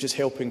 which is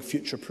helping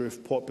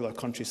future-proof popular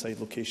countryside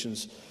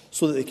locations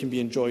so that they can be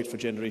enjoyed for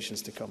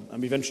generations to come.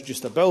 And we've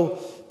introduced a bill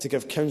to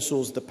give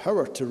councils the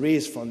power to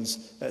raise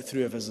funds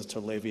through a visitor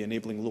levy,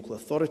 enabling local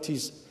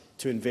authorities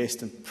to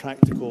invest in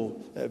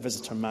practical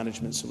visitor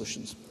management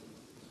solutions.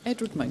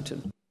 Edward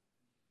Mountain.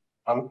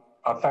 I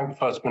thank the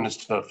First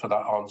Minister for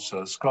that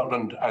answer.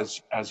 Scotland,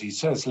 as he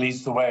says,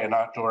 leads the way in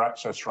outdoor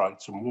access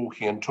rights, and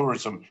walking and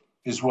tourism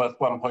is worth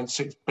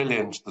 £1.6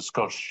 billion to the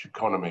Scottish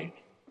economy.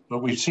 But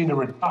we've seen a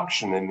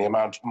reduction in the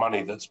amount of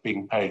money that's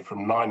being paid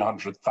from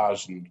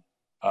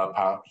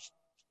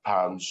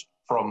 £900,000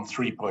 from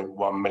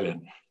 £3.1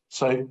 million.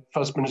 So,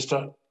 First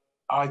Minister,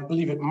 I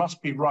believe it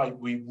must be right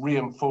we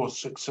reinforce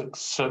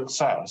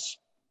success,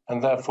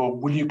 and therefore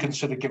will you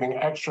consider giving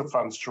extra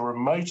funds to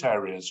remote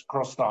areas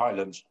across the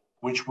Highlands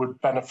which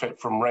would benefit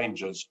from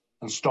rangers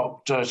and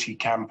stop dirty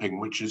camping,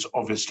 which is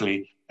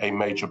obviously a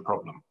major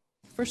problem?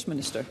 First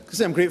Minister.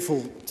 I'm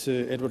grateful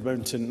to Edward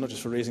Mountain, not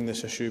just for raising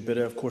this issue, but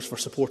of course for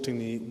supporting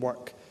the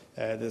work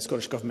that the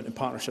Scottish Government in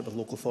partnership with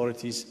local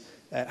authorities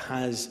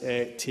has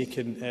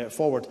taken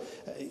forward.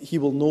 He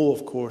will know,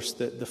 of course,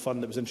 that the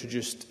fund that was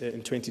introduced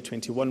in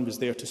 2021 was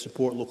there to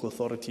support local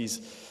authorities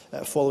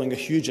following a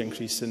huge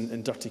increase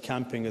in dirty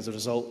camping as a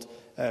result,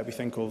 we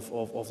think, of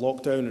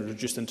lockdown and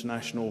reduced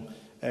international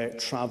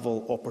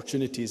travel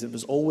opportunities. It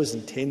was always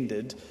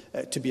intended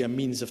to be a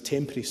means of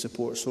temporary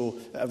support, so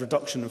a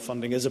reduction in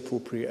funding is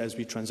appropriate as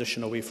we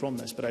transition away from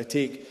this. But I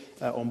take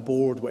on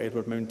board what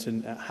Edward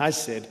Mountain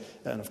has said,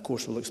 and of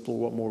course we'll explore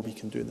what more we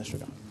can do in this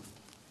regard.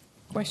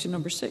 Question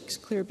number 6,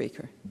 Claire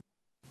Baker.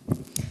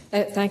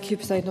 Thank you,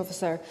 Presiding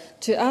Officer.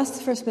 To ask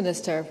the First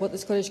Minister what the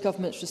Scottish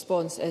Government's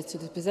response is to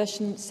the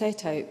position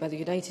set out by the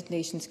United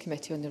Nations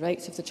Committee on the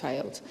Rights of the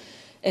Child.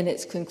 in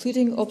its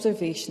concluding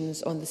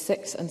observations on the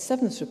 6th and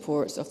 7th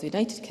reports of the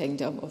United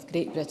Kingdom of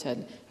Great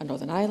Britain and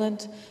Northern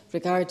Ireland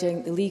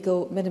regarding the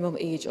legal minimum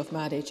age of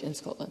marriage in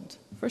Scotland?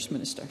 First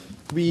Minister.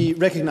 We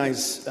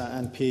recognise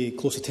and pay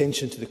close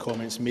attention to the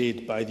comments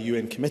made by the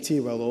UN Committee,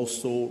 while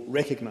also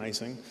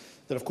recognising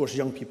that, of course,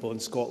 young people in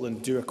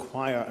Scotland do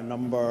acquire a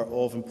number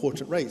of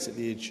important rights at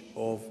the age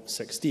of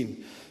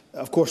 16.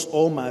 Of course,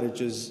 all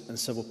marriages and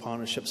civil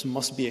partnerships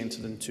must be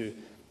entered into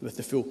with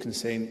the full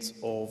consent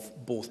of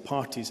both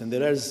parties, and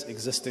there is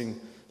existing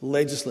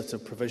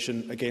legislative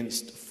provision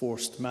against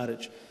forced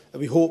marriage.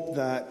 We hope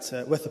that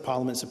with the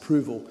Parliament's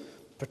approval,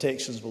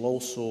 protections will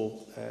also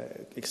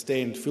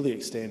fully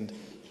extend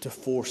to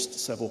forced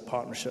civil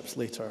partnerships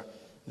later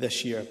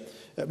this year.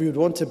 We would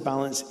want to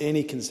balance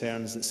any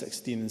concerns that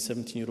 16 and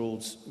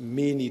 17-year-olds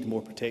may need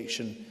more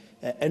protection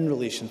in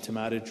relation to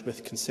marriage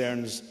with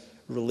concerns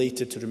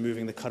related to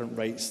removing the current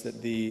rights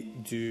that they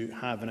do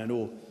have, and I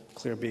know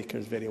Claire Baker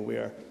is very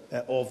aware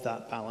of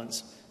that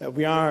balance.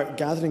 We are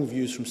gathering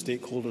views from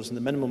stakeholders on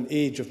the minimum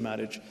age of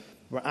marriage.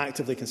 We're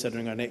actively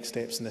considering our next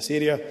steps in this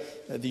area.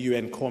 The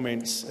UN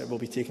comments will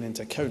be taken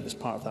into account as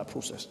part of that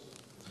process.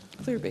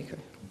 Claire Baker.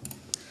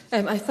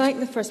 I thank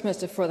the First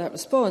Minister for that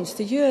response.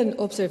 The UN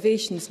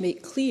observations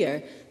make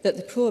clear that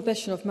the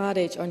prohibition of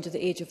marriage under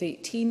the age of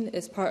 18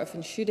 is part of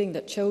ensuring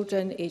that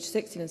children aged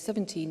 16 and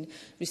 17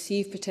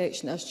 receive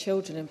protection as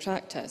children in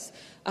practice,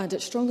 and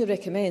it strongly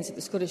recommends that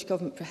the Scottish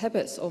Government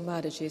prohibits all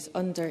marriages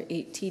under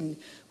 18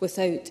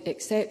 without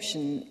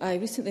exception. I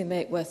recently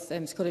met with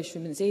Scottish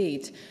Women's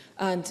Aid,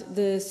 and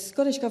the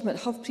Scottish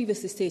Government have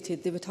previously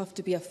stated there would have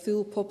to be a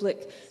full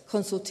public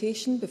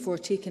consultation before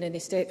taking any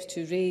steps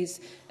to raise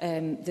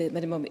the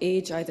minimum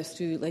age, either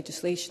through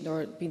legislation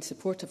or being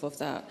supportive of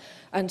that.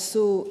 And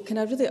so can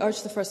I really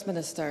urge the First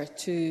Minister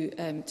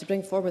to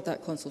bring forward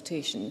that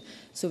consultation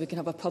so we can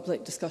have a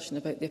public discussion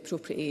about the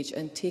appropriate age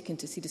and take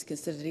into serious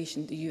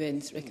consideration the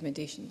UN's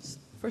recommendations?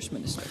 First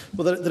Minister.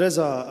 Well, there is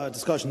a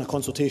discussion, a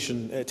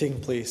consultation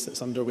taking place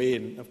that's underway,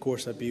 and of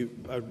course I'd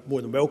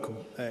more than welcome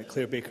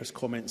Claire Baker's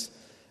comments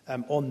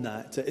on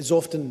that. It's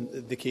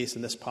often the case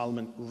in this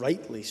Parliament,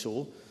 rightly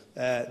so,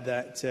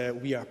 that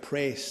we are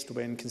pressed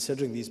when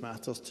considering these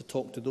matters to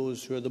talk to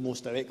those who are the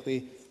most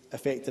directly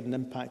affected and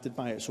impacted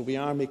by it. So we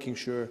are making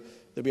sure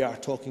that we are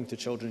talking to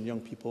children and young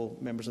people,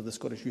 members of the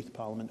Scottish Youth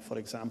Parliament, for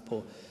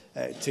example,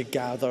 to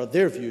gather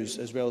their views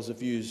as well as the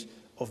views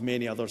of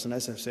many others. And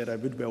as I've said, I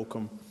would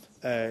welcome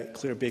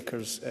Claire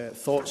Baker's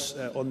thoughts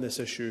on this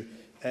issue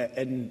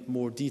in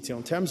more detail.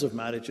 In terms of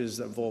marriages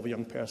that involve a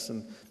young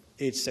person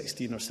aged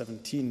 16 or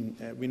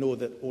 17, we know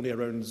that only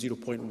around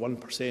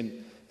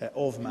 0.1%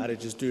 of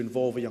marriages do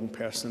involve a young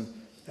person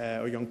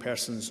or young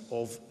persons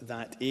of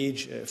that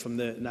age. From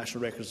the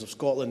National Records of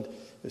Scotland,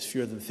 there's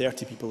fewer than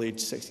 30 people aged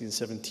 16 and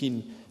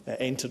 17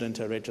 entered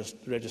into a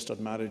registered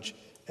marriage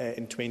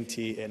in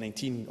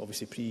 2019,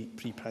 obviously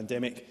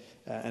pre-pandemic,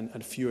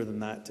 and fewer than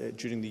that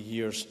during the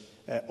years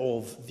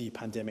of the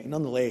pandemic.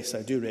 Nonetheless,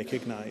 I do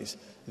recognise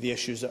the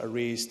issues that are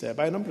raised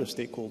by a number of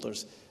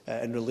stakeholders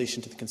in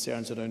relation to the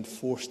concerns around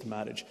forced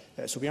marriage.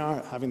 So we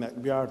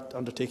are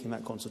undertaking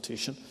that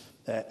consultation.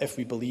 If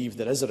we believe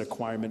there is a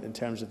requirement in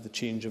terms of the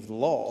change of the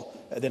law,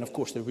 then of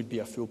course there would be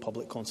a full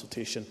public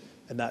consultation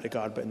in that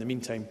regard. But in the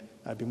meantime,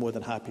 I'd be more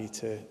than happy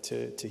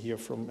to hear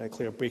from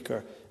Claire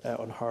Baker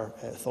on her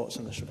thoughts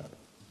in this regard.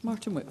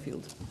 Martin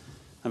Whitfield.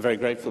 I'm very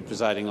grateful,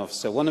 Presiding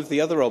Officer. One of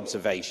the other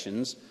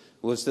observations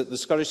was that the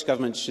Scottish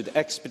Government should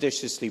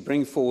expeditiously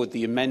bring forward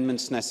the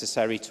amendments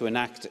necessary to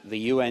enact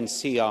the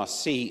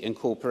UNCRC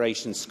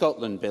Incorporation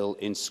Scotland Bill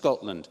in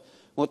Scotland.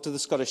 What does the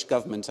Scottish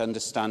Government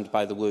understand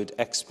by the word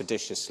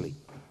expeditiously?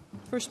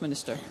 First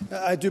Minister.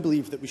 I do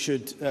believe that we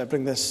should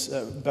bring this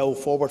bill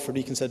forward for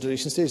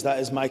reconsideration stage. That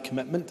is my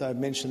commitment. I've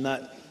mentioned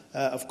that,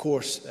 of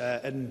course,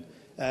 in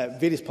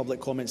various public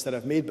comments that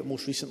I've made, but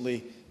most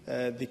recently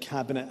the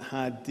Cabinet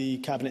had the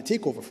Cabinet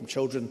takeover from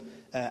children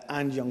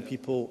and young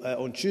people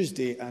on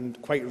Tuesday,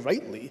 and quite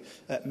rightly,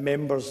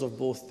 members of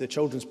both the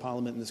Children's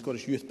Parliament and the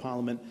Scottish Youth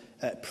Parliament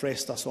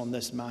pressed us on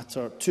this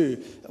matter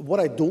too. What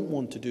I don't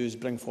want to do is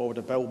bring forward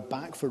a bill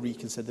back for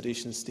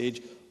reconsideration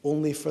stage,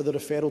 only for the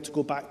referral to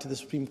go back to the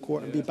Supreme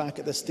Court and be back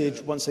at this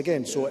stage once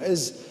again. So it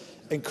is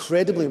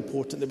incredibly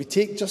important that we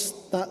take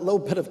just that little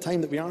bit of time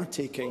that we are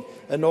taking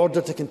in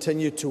order to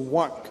continue to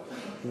work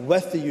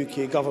with the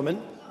UK Government,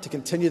 to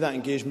continue that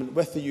engagement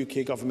with the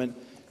UK Government,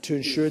 to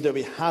ensure that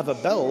we have a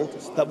bill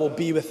that will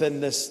be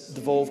within this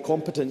devolved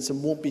competence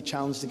and won't be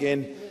challenged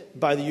again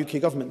by the UK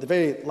Government. The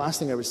very last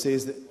thing I would say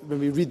is that when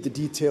we read the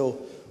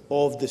detail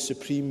of the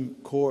Supreme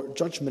Court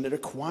judgment, it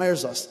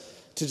requires us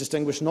to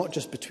distinguish not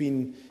just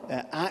between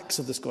acts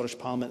of the Scottish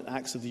Parliament and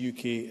acts of the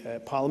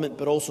UK Parliament,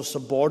 but also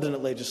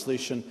subordinate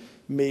legislation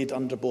made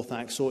under both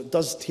acts. So it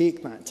does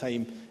take that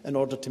time in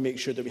order to make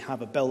sure that we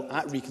have a bill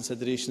at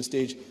reconsideration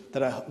stage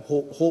that I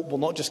hope will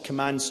not just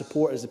command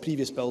support as the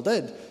previous bill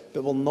did,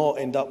 but will not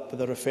end up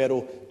with a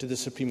referral to the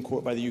Supreme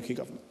Court by the UK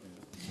Government.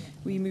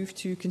 We move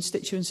to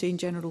constituency and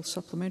general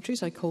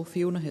supplementaries. I call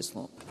Fiona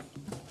Hislop.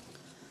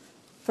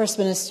 First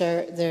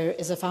Minister, there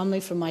is a family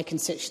from my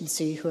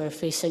constituency who are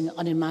facing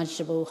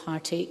unimaginable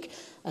heartache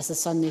as the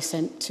son they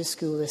sent to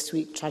school this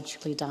week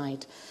tragically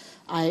died.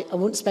 I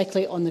won't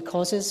speculate on the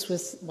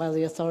causes while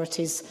the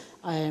authorities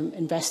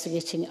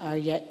investigating are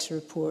yet to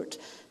report,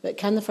 but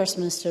can the First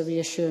Minister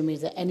reassure me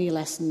that any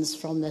lessons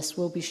from this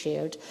will be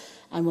shared,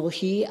 and will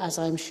he, as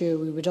I'm sure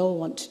we would all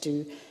want to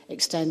do,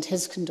 extend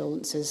his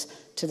condolences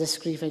to this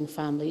grieving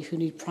family who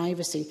need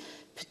privacy,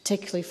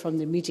 particularly from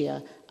the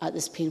media at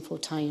this painful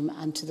time,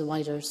 and to the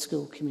wider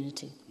school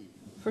community?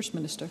 First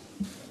Minister.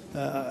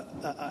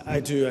 I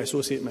do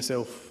associate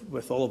myself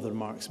with all of the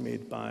remarks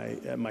made by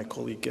my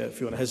colleague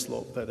Fiona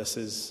Hislop that this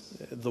is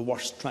the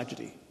worst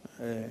tragedy.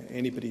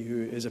 Anybody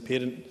who is a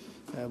parent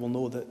will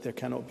know that there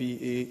cannot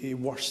be a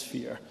worse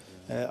fear,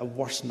 a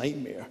worse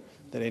nightmare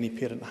that any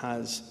parent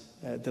has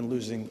than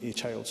losing a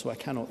child. So I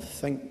cannot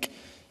think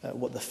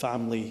what the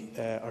family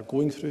are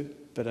going through,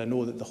 but I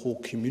know that the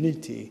whole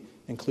community,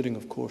 including,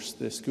 of course,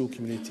 the school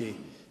community,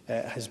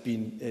 has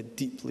been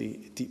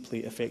deeply,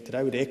 deeply affected.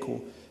 I would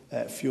echo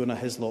Fiona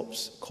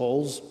Hislop's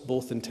calls,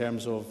 both in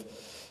terms of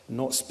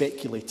not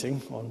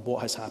speculating on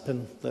what has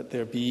happened, that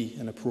there be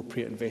an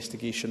appropriate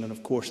investigation, and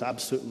of course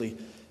absolutely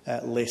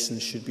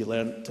lessons should be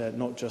learnt,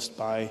 not just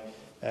by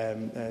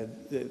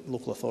the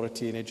local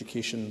authority and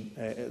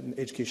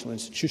educational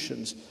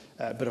institutions,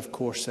 but of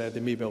course there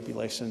may well be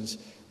lessons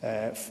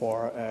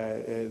for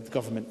the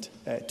government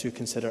to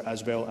consider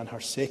as well. And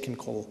her second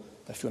call,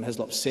 Fiona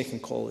Hislop's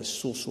second call, is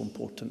so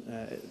important,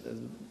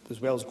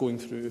 as well as going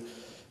through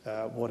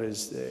what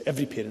is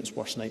every parent's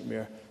worst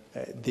nightmare.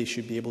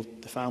 The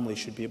family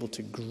should be able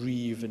to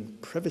grieve in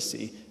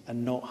privacy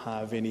and not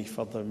have any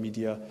further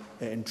media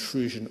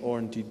intrusion or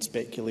indeed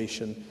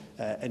speculation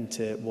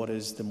into what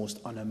is the most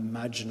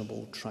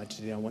unimaginable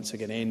tragedy. I once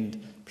again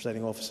end,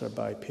 Presiding Officer,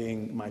 by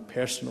paying my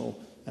personal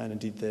and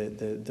indeed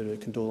the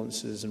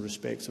condolences and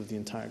respects of the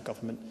entire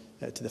government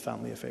to the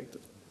family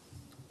affected.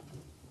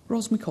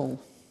 Ros McCall.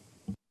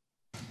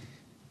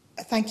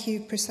 Thank you,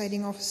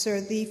 Presiding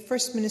Officer. The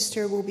First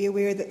Minister will be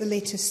aware that the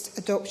latest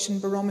adoption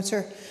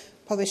barometer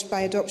published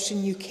by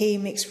Adoption UK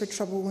makes for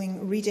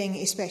troubling reading,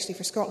 especially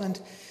for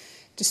Scotland.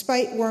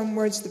 Despite warm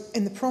words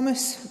in the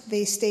promise,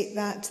 they state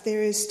that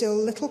there is still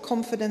little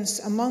confidence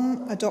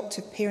among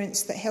adoptive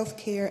parents that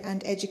healthcare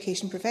and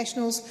education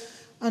professionals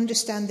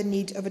understand the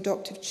need of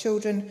adoptive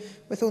children,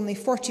 with only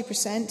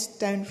 40%,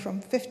 down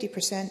from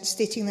 50%,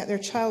 stating that their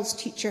child's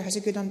teacher has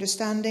a good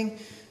understanding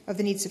of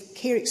the needs of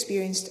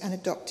care-experienced and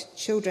adopted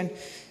children.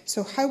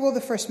 So how will the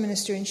First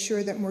Minister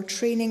ensure that more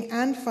training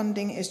and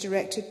funding is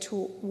directed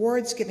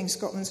towards giving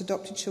Scotland's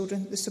adopted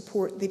children the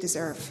support they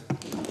deserve?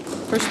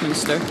 First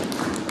Minister.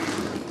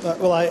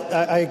 Well,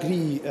 I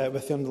agree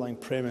with the underlying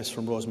premise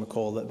from Ros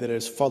McCall that there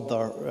is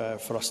further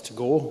for us to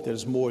go. There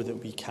is more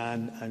that we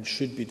can and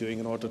should be doing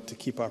in order to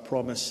keep our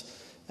promise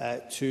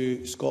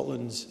to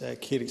Scotland's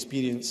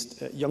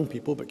care-experienced young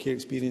people, but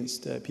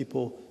care-experienced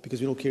people,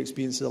 because we know care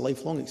experience is a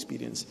lifelong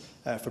experience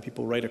for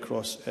people right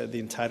across the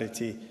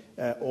entirety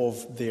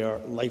of their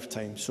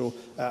lifetime. So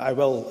I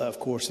will, of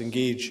course,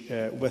 engage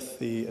with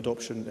the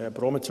adoption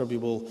barometer. We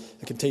will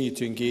continue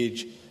to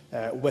engage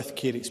with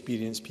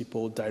care-experienced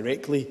people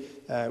directly.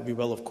 We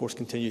will, of course,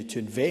 continue to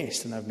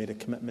invest, and I've made a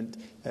commitment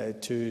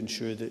to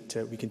ensure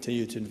that we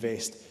continue to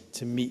invest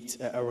to meet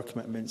our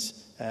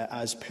commitments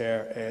as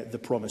per the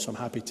promise. So I'm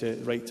happy to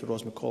write to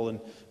Ros McCall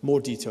in more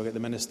detail, get the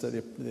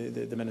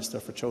Minister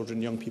for Children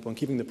and Young People, and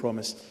keeping the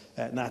promise,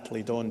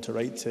 Natalie Dawn, to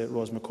write to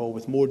Ros McCall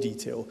with more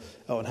detail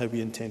on how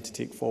we intend to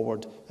take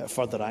forward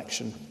further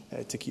action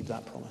to keep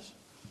that promise.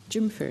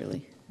 Jim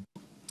Fairley.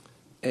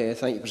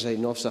 Thank you,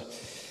 Presiding Officer.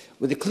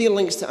 With the clear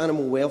links to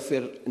animal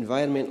welfare,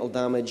 environmental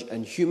damage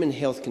and human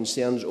health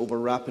concerns over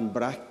rampant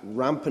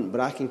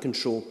bracking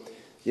control,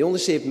 the only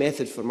safe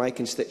method for my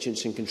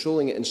constituents in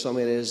controlling it in some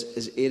areas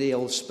is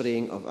aerial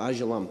spraying of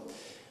Adulam.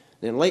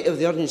 In light of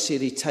the urgency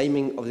of the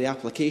timing of the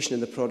application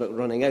of the product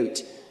running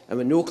out, and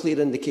with no clear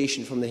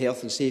indication from the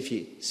Health and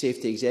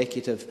Safety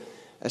Executive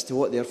as to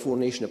what their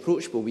four-nation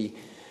approach will be,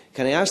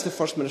 can I ask the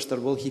First Minister,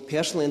 will he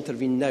personally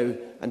intervene now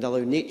and allow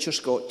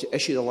NatureScot to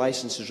issue the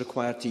licences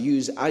required to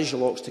use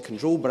Adulox to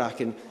control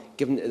bracken,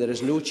 given that there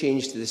is no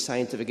change to the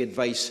scientific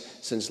advice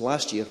since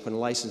last year when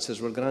licences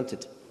were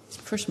granted?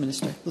 First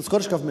Minister. The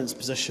Scottish Government's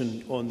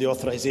position on the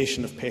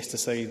authorisation of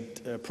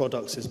pesticide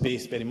products is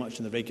based very much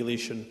on the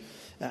regulation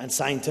and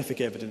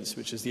scientific evidence,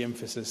 which is the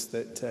emphasis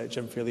that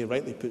Jim Fairley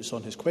rightly puts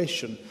on his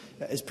question,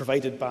 is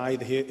provided by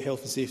the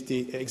Health and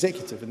Safety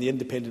Executive and the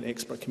Independent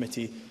Expert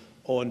Committee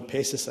on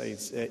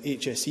Pesticides.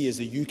 HSE, as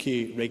the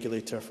UK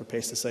regulator for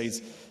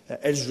pesticides,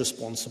 is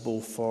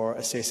responsible for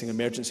assessing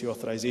emergency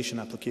authorisation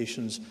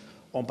applications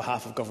on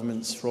behalf of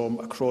governments from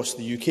across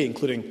the UK,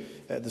 including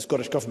the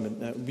Scottish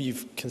Government.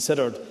 We've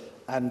considered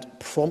and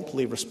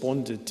promptly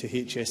responded to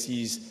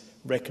HSE's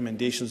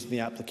recommendations in the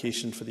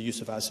application for the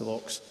use of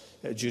Adulox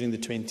during the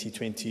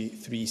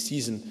 2023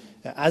 season.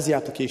 As the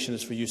application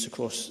is for use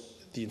across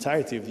the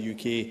entirety of the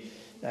UK,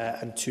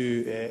 and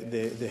to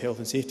the Health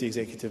and Safety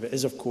Executive, it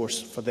is, of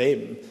course, for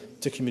them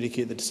to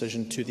communicate the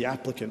decision to the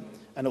applicant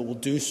and it will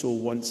do so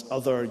once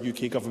other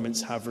UK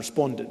governments have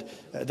responded.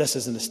 This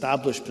is an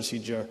established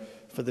procedure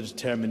for the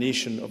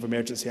determination of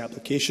emergency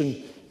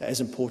application. It is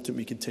important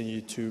we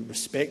continue to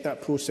respect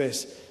that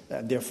process,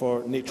 and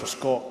therefore Nature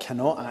Scott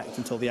cannot act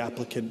until the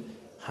applicant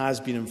has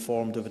been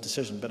informed of a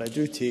decision. But I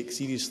do take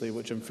seriously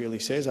what Jim Fairley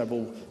says. I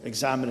will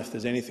examine if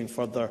there's anything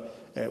further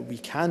we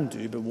can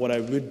do, but what I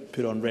would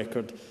put on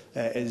record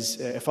is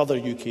if other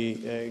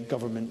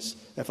governments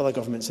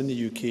in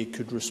the UK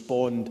could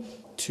respond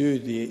to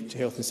the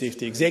Health and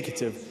Safety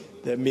Executive,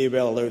 that may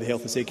well allow the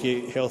Health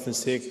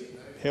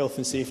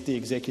and Safety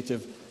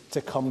Executive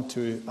to come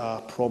to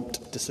a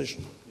prompt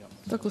decision.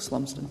 Douglas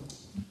Lumsden.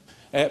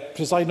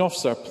 Presiding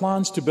Officer,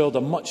 plans to build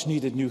a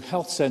much-needed new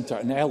health centre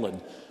in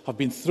Ellon have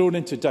been thrown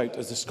into doubt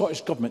as the Scottish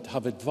Government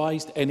have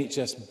advised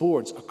NHS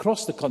boards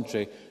across the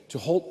country to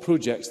halt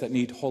projects that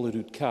need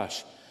Holyrood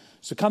cash.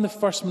 So can the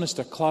First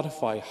Minister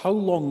clarify how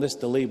long this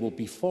delay will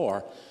be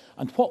for,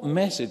 and what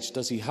message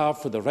does he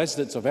have for the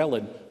residents of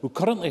Ellon who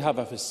currently have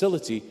a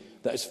facility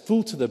that is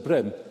full to the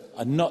brim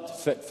and not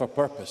fit for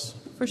purpose?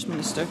 First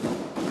Minister.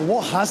 Well,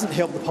 what hasn't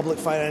helped the public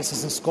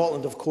finances in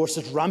Scotland, of course,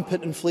 is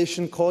rampant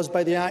inflation caused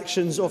by the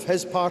actions of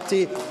his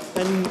party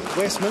in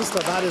Westminster.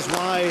 That is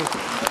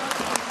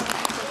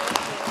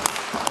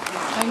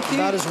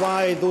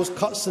why those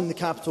cuts in the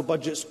capital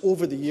budgets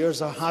over the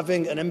years are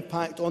having an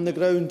impact on the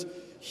ground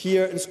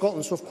here in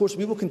Scotland. So, of course,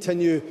 we will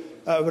continue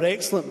our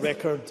excellent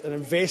record in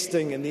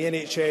investing in the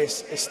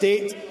NHS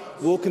estate.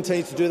 We will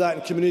continue to do that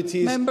in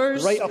communities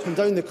right up and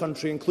down the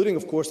country, including,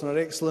 of course, in our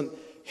excellent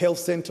health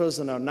centres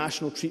and our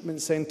national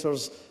treatment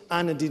centres,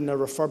 and indeed in our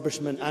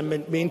refurbishment and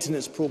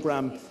maintenance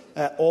programme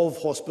of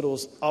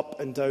hospitals up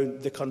and down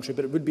the country.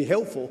 But it would be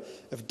helpful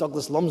if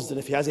Douglas Lumsden,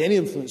 if he has any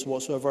influence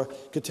whatsoever,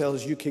 could tell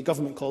his UK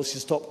Government colleagues to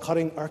stop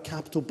cutting our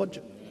capital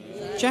budget.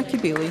 Jackie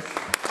Bailey.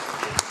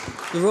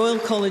 The Royal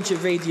College of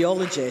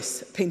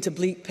Radiologists paint a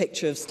bleak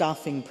picture of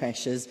staffing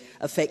pressures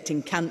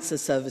affecting cancer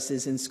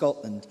services in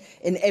Scotland.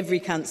 In every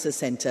cancer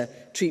centre,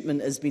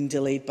 treatment has been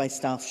delayed by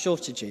staff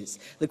shortages.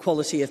 The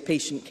quality of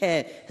patient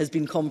care has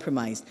been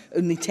compromised.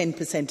 Only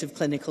 10% of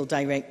clinical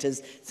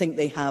directors think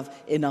they have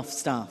enough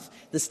staff.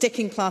 The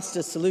sticking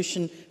plaster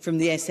solution from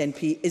the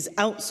SNP is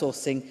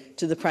outsourcing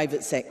to the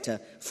private sector.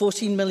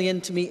 14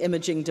 million to meet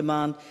imaging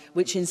demand,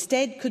 which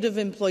instead could have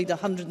employed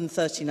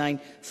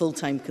 139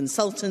 full-time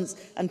consultants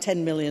and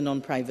 10 million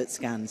on private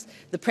scans.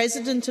 The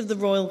President of the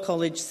Royal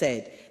College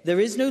said, "There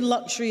is no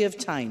luxury of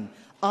time.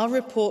 Our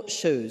report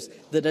shows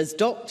that as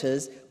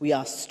doctors, we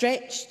are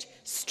stretched,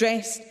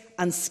 stressed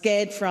and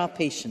scared for our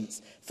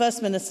patients."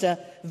 First Minister,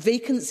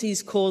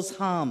 vacancies cause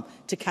harm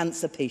to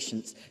cancer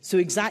patients. So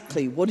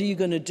exactly what are you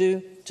going to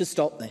do to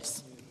stop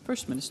this?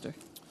 First Minister.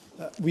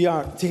 We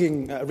are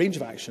taking a range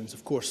of actions,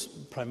 of course,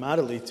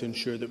 primarily to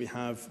ensure that we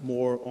have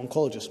more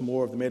oncologists,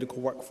 more of the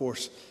medical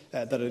workforce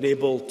that are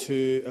able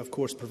to, of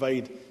course,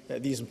 provide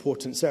these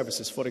important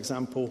services. For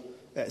example,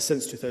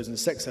 since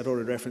 2006, I'd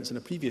already referenced in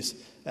a previous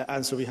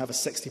answer, we have a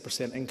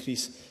 60%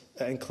 increase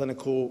in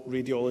clinical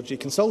radiology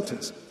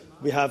consultants.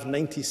 We have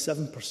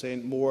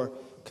 97% more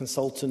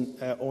consultant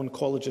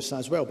oncologists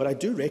as well. But I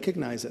do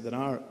recognise that there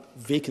are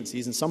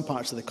vacancies in some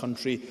parts of the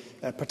country,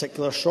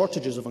 particular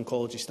shortages of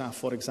oncology staff.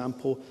 For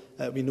example,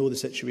 we know the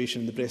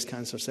situation in the breast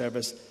cancer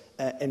service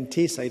in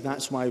Tayside.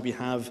 That's why we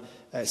have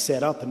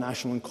set up a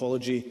national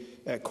oncology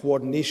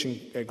coordination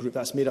group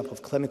that's made up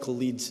of clinical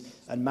leads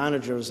and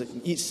managers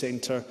in each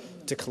centre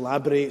to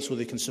collaborate so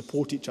they can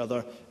support each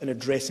other in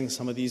addressing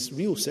some of these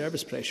real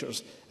service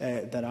pressures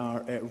that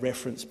are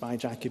referenced by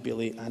Jackie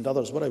Bailey and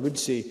others. What I would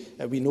say,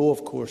 we know,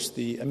 of course,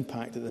 the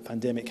impact that the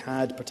pandemic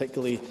had,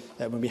 particularly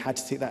when we had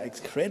to take that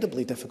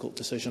incredibly difficult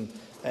decision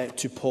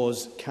to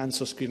pause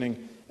cancer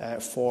screening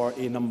for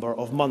a number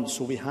of months.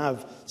 So we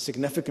have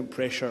significant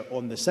pressure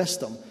on the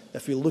system.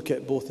 If we look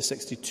at both the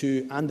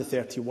 62 and the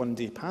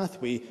 31-day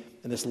pathway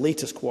in this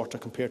latest quarter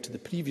compared to the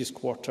previous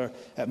quarter,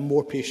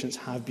 more patients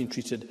have been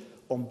treated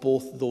on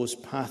both those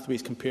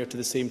pathways compared to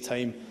the same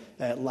time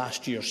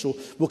last year. So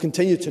we'll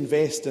continue to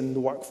invest in the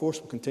workforce,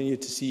 we'll continue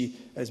to see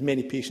as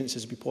many patients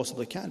as we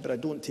possibly can, but I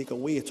don't take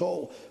away at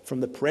all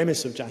from the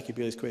premise of Jackie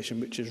Bailey's question,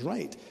 which is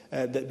right,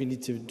 that we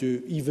need to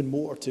do even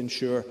more to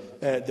ensure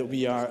that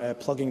we are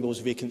plugging those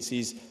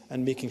vacancies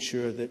and making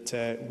sure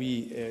that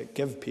we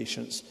give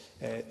patients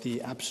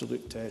the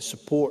absolute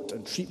support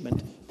and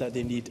treatment that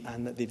they need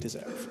and that they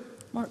deserve.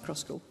 Mark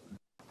Ruskell.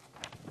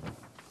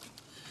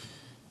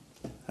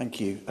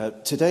 Thank you.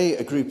 Today,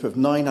 a group of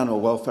 9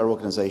 animal welfare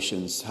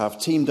organisations have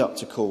teamed up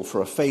to call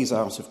for a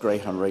phase-out of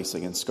greyhound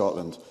racing in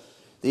Scotland.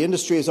 The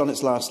industry is on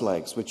its last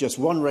legs, with just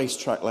one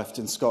racetrack left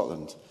in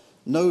Scotland.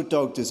 No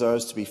dog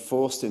deserves to be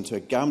forced into a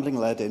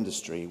gambling-led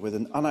industry with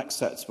an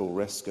unacceptable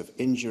risk of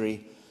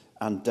injury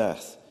and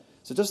death.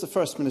 So does the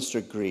First Minister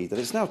agree that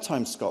it's now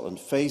time Scotland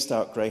phased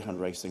out greyhound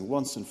racing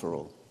once and for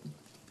all?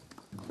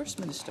 First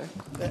Minister.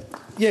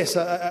 Yes,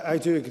 I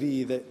do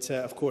agree that,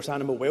 of course,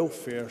 animal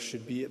welfare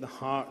should be at the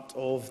heart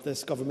of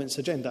this government's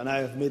agenda, and I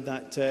have made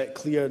that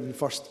clear in the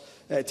first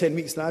 10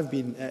 weeks that I've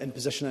been in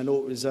position. I know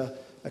it was a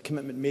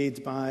commitment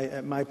made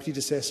by my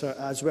predecessor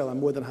as well.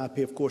 I'm more than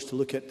happy, of course, to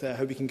look at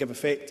how we can give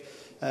effect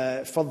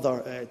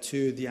further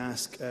to the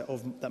ask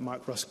that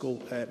Mark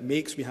Ruskell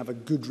makes. We have a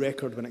good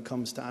record when it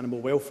comes to animal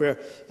welfare,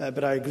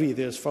 but I agree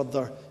there's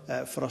further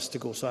for us to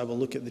go. So I will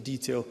look at the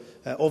detail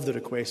of the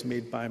request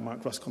made by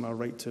Mark Ruskell, and I'll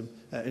write to him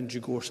in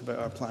due course about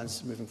our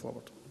plans moving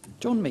forward.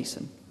 John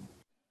Mason.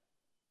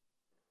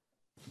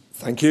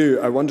 Thank you.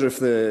 I wonder if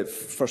the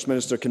First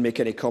Minister can make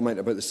any comment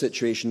about the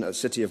situation at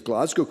City of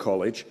Glasgow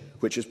College,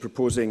 which is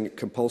proposing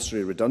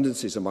compulsory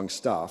redundancies among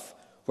staff,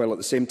 while at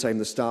the same time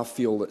the staff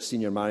feel that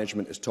senior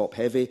management is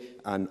top-heavy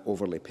and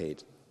overly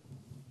paid.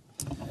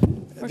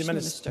 First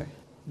Minister.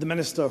 The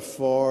Minister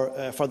for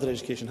Further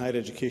Education, Higher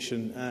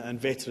Education and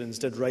Veterans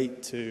did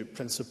write to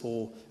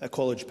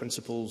college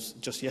principals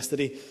just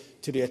yesterday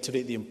to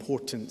reiterate the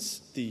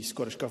importance the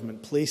Scottish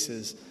Government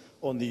places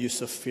on the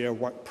use of fair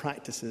work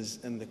practices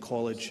in the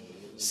college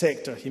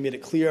sector. He made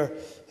it clear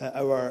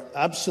our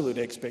absolute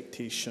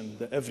expectation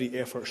that every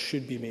effort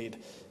should be made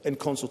in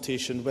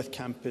consultation with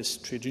campus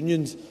trade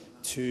unions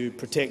to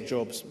protect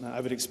jobs. I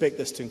would expect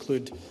this to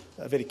include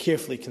a very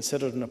carefully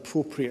considered and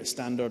appropriate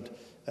standard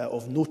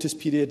of notice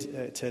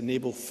period to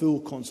enable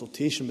full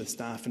consultation with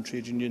staff and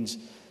trade unions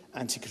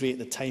and to create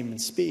the time and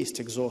space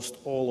to exhaust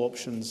all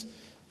options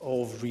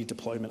of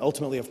redeployment.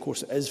 Ultimately, of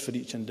course, it is for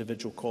each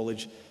individual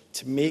college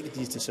to make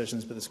these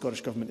decisions, but the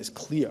Scottish Government is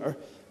clear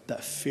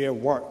that fair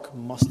work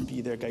must be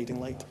their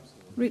guiding light.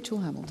 Rachel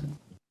Hamilton.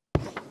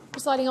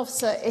 Presiding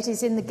Officer, it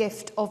is in the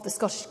gift of the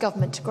Scottish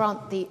Government to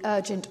grant the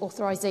urgent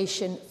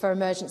authorisation for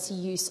emergency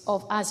use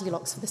of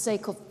Azulox for the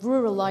sake of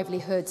rural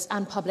livelihoods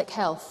and public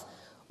health.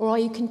 Or are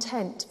you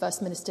content,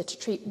 First Minister, to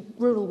treat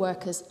rural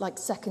workers like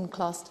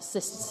second-class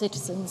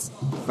citizens?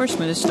 First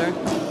Minister.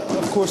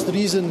 Of course, the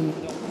reason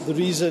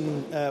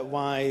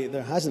why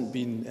there hasn't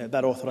been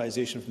that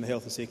authorisation from the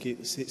Health and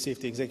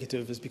Safety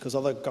Executive is because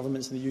other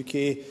governments in the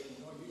UK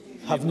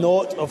have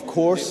not, of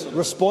course,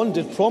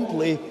 responded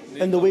promptly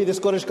in the way the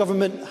Scottish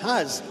Government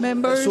has.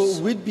 Members. So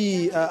it would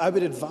be, I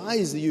would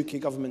advise the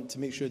UK Government to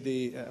make sure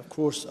they, of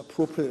course,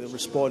 appropriately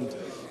respond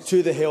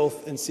to the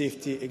Health and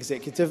Safety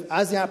Executive.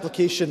 As the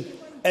application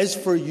is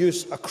for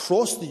use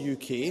across the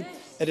UK,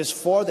 it is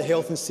for the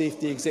Health and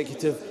Safety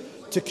Executive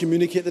to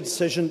communicate the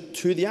decision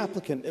to the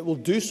applicant. It will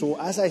do so,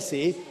 as I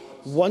say,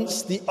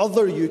 once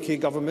other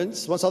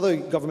governments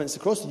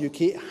across the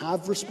UK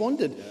have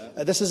responded.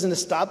 This is an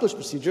established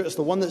procedure. It's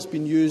the one that's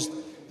been used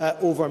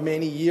over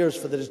many years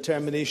for the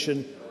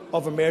determination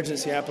of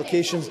emergency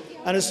applications,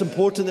 and it's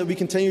important that we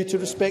continue to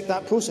respect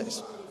that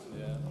process.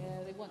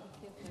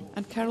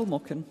 And Carol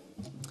Mockin.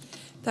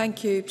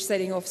 Thank you,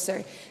 Presiding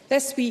Officer.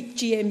 This week,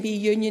 GMB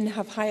Union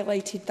have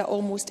highlighted that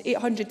almost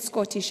 800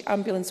 Scottish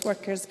ambulance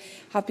workers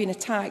have been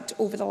attacked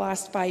over the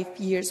last 5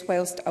 years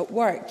whilst at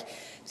work.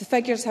 The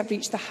figures have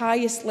reached the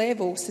highest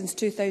level since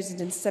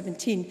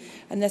 2017,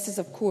 and this is,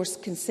 of course,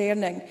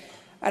 concerning.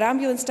 Our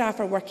ambulance staff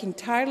are working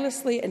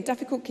tirelessly in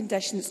difficult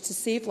conditions to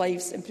save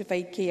lives and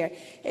provide care.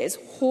 It is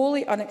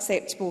wholly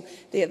unacceptable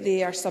that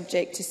they are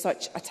subject to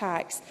such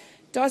attacks.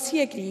 Does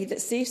he agree that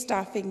safe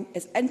staffing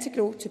is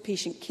integral to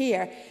patient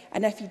care?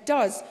 And if he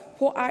does,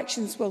 what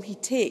actions will he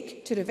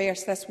take to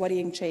reverse this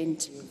worrying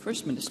trend?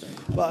 First Minister.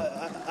 Well,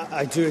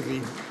 I do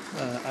agree.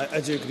 I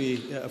do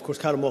agree. Of course,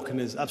 Carol Mockin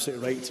is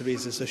absolutely right to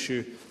raise this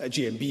issue.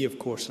 GMB, of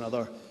course, and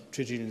other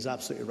trade unions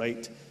absolutely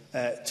right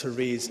to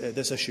raise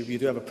this issue. We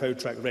do have a proud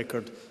track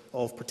record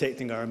of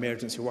protecting our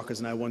emergency workers,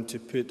 and I want to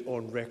put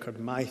on record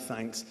my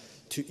thanks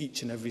to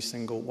each and every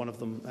single one of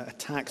them.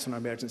 Attacks on our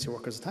emergency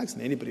workers, attacks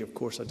on anybody, of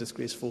course, are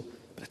disgraceful,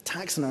 but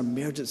attacks on our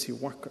emergency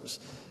workers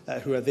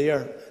who are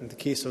there, in the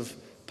case of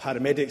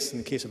paramedics, in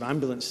the case of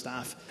ambulance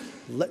staff,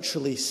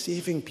 literally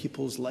saving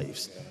people's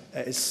lives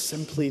is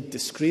simply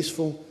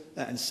disgraceful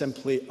and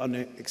simply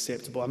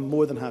unacceptable. I'm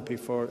more than happy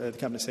for the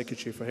Cabinet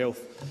Secretary for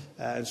Health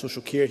and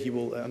Social Care. He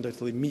will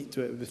undoubtedly meet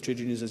with trade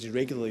unions as he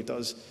regularly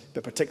does,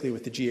 but particularly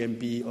with the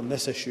GMB on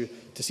this issue,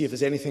 to see if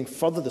there's anything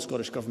further the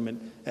Scottish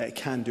Government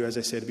can do. As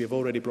I said, we have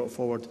already brought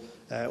forward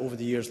over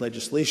the years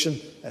legislation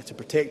to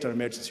protect our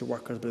emergency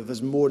workers, but if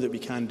there's more that we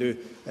can do,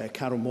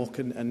 Carol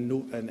Mockin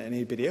and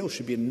anybody else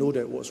should be in no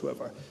doubt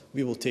whatsoever.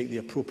 We will take the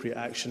appropriate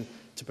action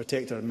to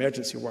protect our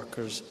emergency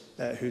workers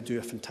who do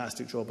a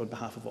fantastic job on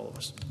behalf of all of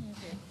us.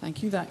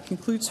 Thank you. That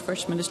concludes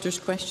First Minister's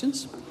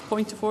questions.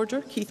 Point of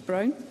order, Keith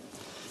Brown.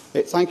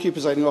 Thank you,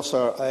 Presiding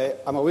Officer. I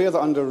am aware that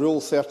under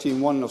Rule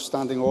 13(1) of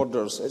Standing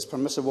Orders, it is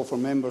permissible for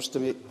members to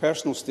make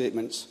personal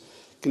statements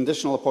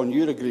conditional upon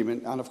your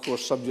agreement and, of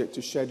course, subject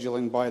to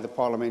scheduling by the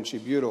Parliamentary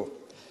Bureau.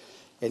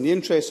 In the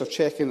interest of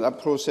checking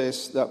that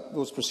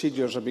those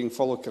procedures are being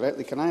followed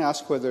correctly, can I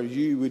ask whether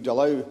you would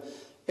allow,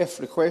 if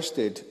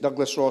requested,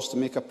 Douglas Ross to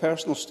make a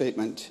personal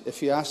statement, if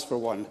he asked for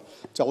one,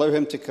 to allow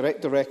him to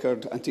correct the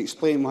record and to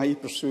explain why he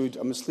pursued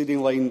a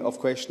misleading line of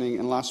questioning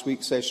in last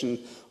week's session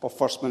of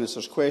First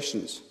Minister's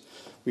questions?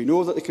 We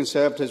know that the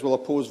Conservatives will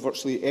oppose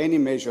virtually any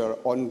measure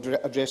on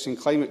addressing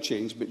climate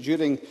change, but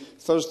during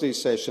Thursday's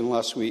session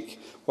last week,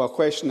 while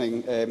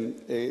questioning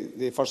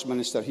the First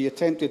Minister, he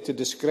attempted to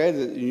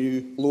discredit the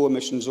new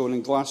low-emission zone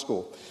in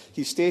Glasgow.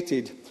 He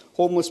stated,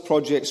 Homeless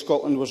Project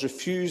Scotland was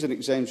refused an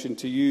exemption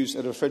to use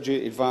a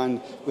refrigerated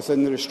van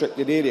within the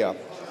restricted area,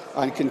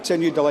 and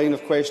continued the line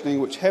of questioning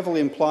which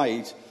heavily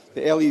implied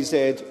that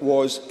LEZ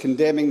was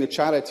condemning the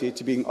charity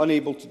to being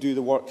unable to do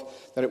the work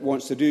that it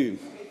wants to do.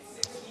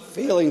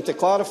 Failing to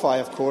clarify,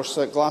 of course,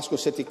 that Glasgow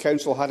City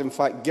Council had in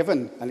fact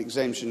given an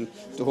exemption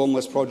to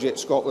Homeless Project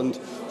Scotland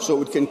so it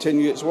would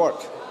continue its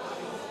work.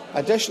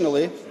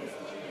 Additionally,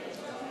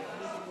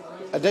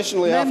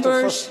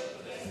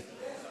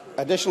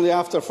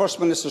 after First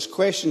Minister's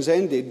questions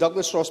ended,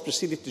 Douglas Ross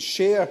proceeded to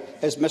share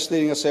his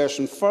misleading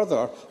assertion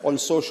further on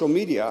social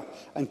media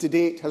and to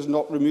date has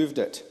not removed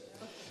it.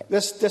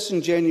 This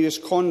disingenuous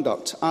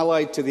conduct,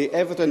 allied to the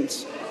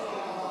evidence...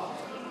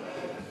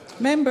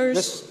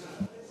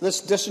 This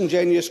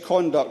disingenuous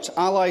conduct,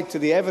 allied to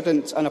the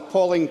evident and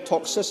appalling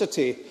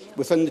toxicity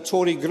within the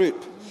Tory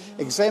group,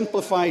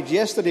 exemplified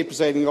yesterday,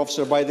 Presiding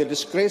Officer, by the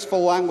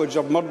disgraceful language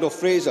of Murdo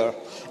Fraser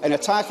in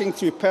attacking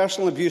through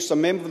personal abuse a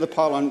member of the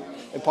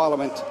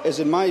Parliament, is,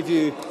 in my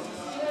view...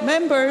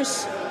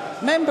 Members,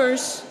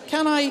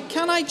 can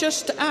I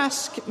just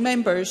ask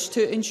members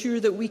to ensure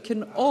that we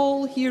can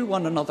all hear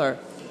one another?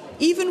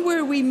 Even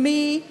where we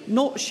may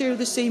not share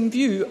the same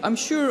view, I'm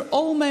sure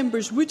all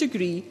members would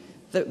agree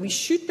that we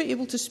should be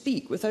able to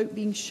speak without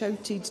being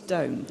shouted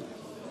down.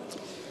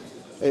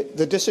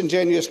 The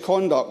disingenuous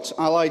conduct,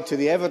 allied to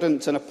the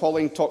evident and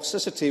appalling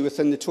toxicity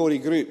within the Tory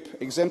group,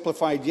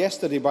 exemplified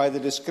yesterday by the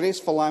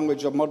disgraceful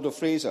language of Murdo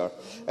Fraser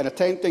in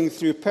attempting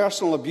through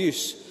personal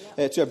abuse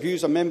to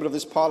abuse a member of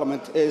this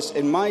Parliament, is,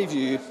 in my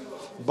view,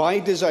 by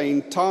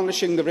design,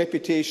 tarnishing the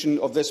reputation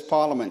of this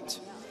Parliament.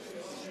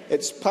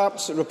 It's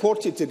perhaps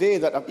reported today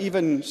that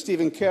even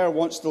Stephen Kerr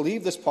wants to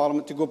leave this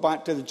Parliament to go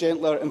back to the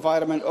gentler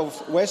environment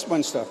of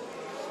Westminster.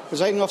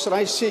 Presiding Officer,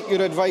 I seek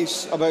your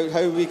advice about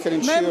how we can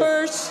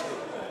ensure...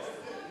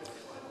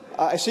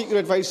 I seek your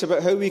advice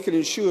about how we can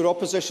ensure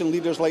opposition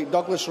leaders like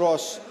Douglas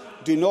Ross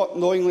do not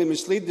knowingly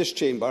mislead this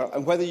chamber,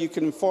 and whether you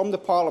can inform the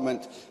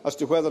Parliament as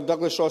to whether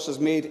Douglas Ross has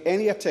made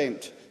any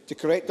attempt to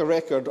correct the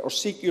record or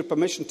seek your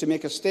permission to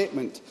make a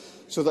statement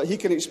so that he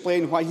can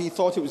explain why he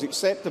thought it was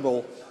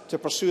acceptable to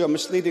pursue a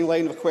misleading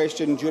line of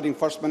question during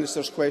First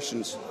Minister's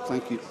questions.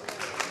 Thank you.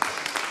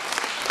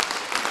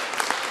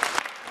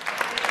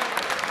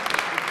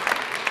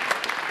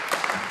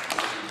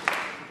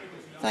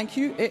 Thank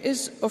you. It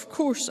is, of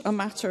course, a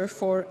matter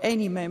for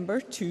any member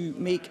to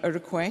make a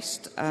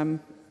request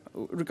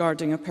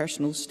regarding a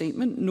personal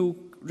statement. No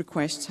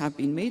requests have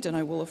been made, and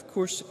I will, of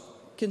course,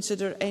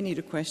 consider any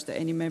request that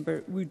any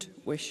member would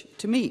wish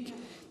to make.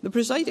 The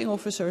presiding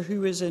officer,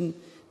 who is in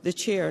the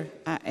chair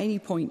at any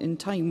point in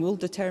time, will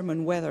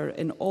determine whether,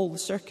 in all the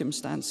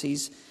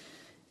circumstances,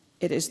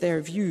 it is their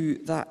view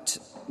that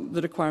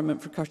the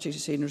requirement for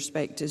courtesy and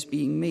respect is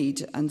being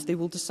made, and they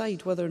will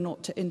decide whether or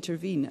not to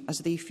intervene as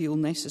they feel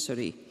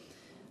necessary.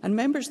 And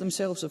members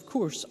themselves, of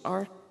course,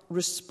 are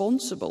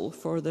responsible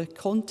for the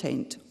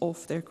content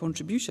of their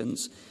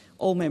contributions.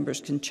 All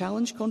members can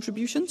challenge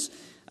contributions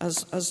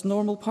as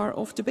normal part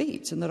of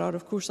debate, and there are,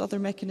 of course, other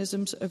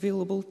mechanisms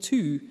available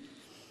too.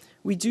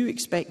 We do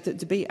expect that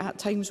debate at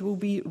times will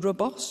be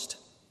robust.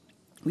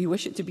 We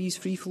wish it to be as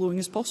free-flowing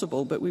as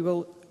possible, but we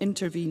will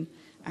intervene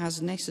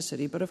as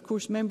necessary. But, of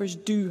course, members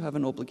do have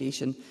an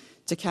obligation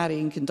to carry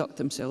and conduct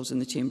themselves in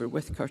the chamber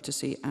with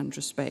courtesy and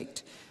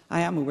respect. I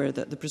am aware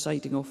that the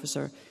presiding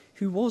officer,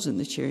 who was in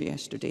the chair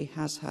yesterday,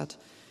 has had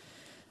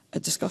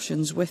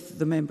discussions with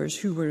the members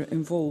who were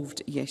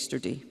involved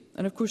yesterday.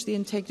 And, of course, the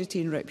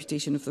integrity and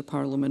reputation of the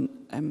Parliament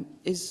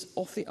is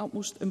of the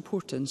utmost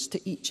importance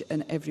to each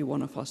and every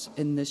one of us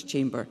in this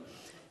chamber.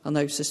 I'll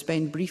now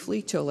suspend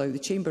briefly to allow the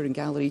chamber and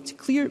gallery to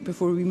clear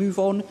before we move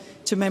on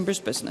to members'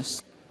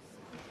 business.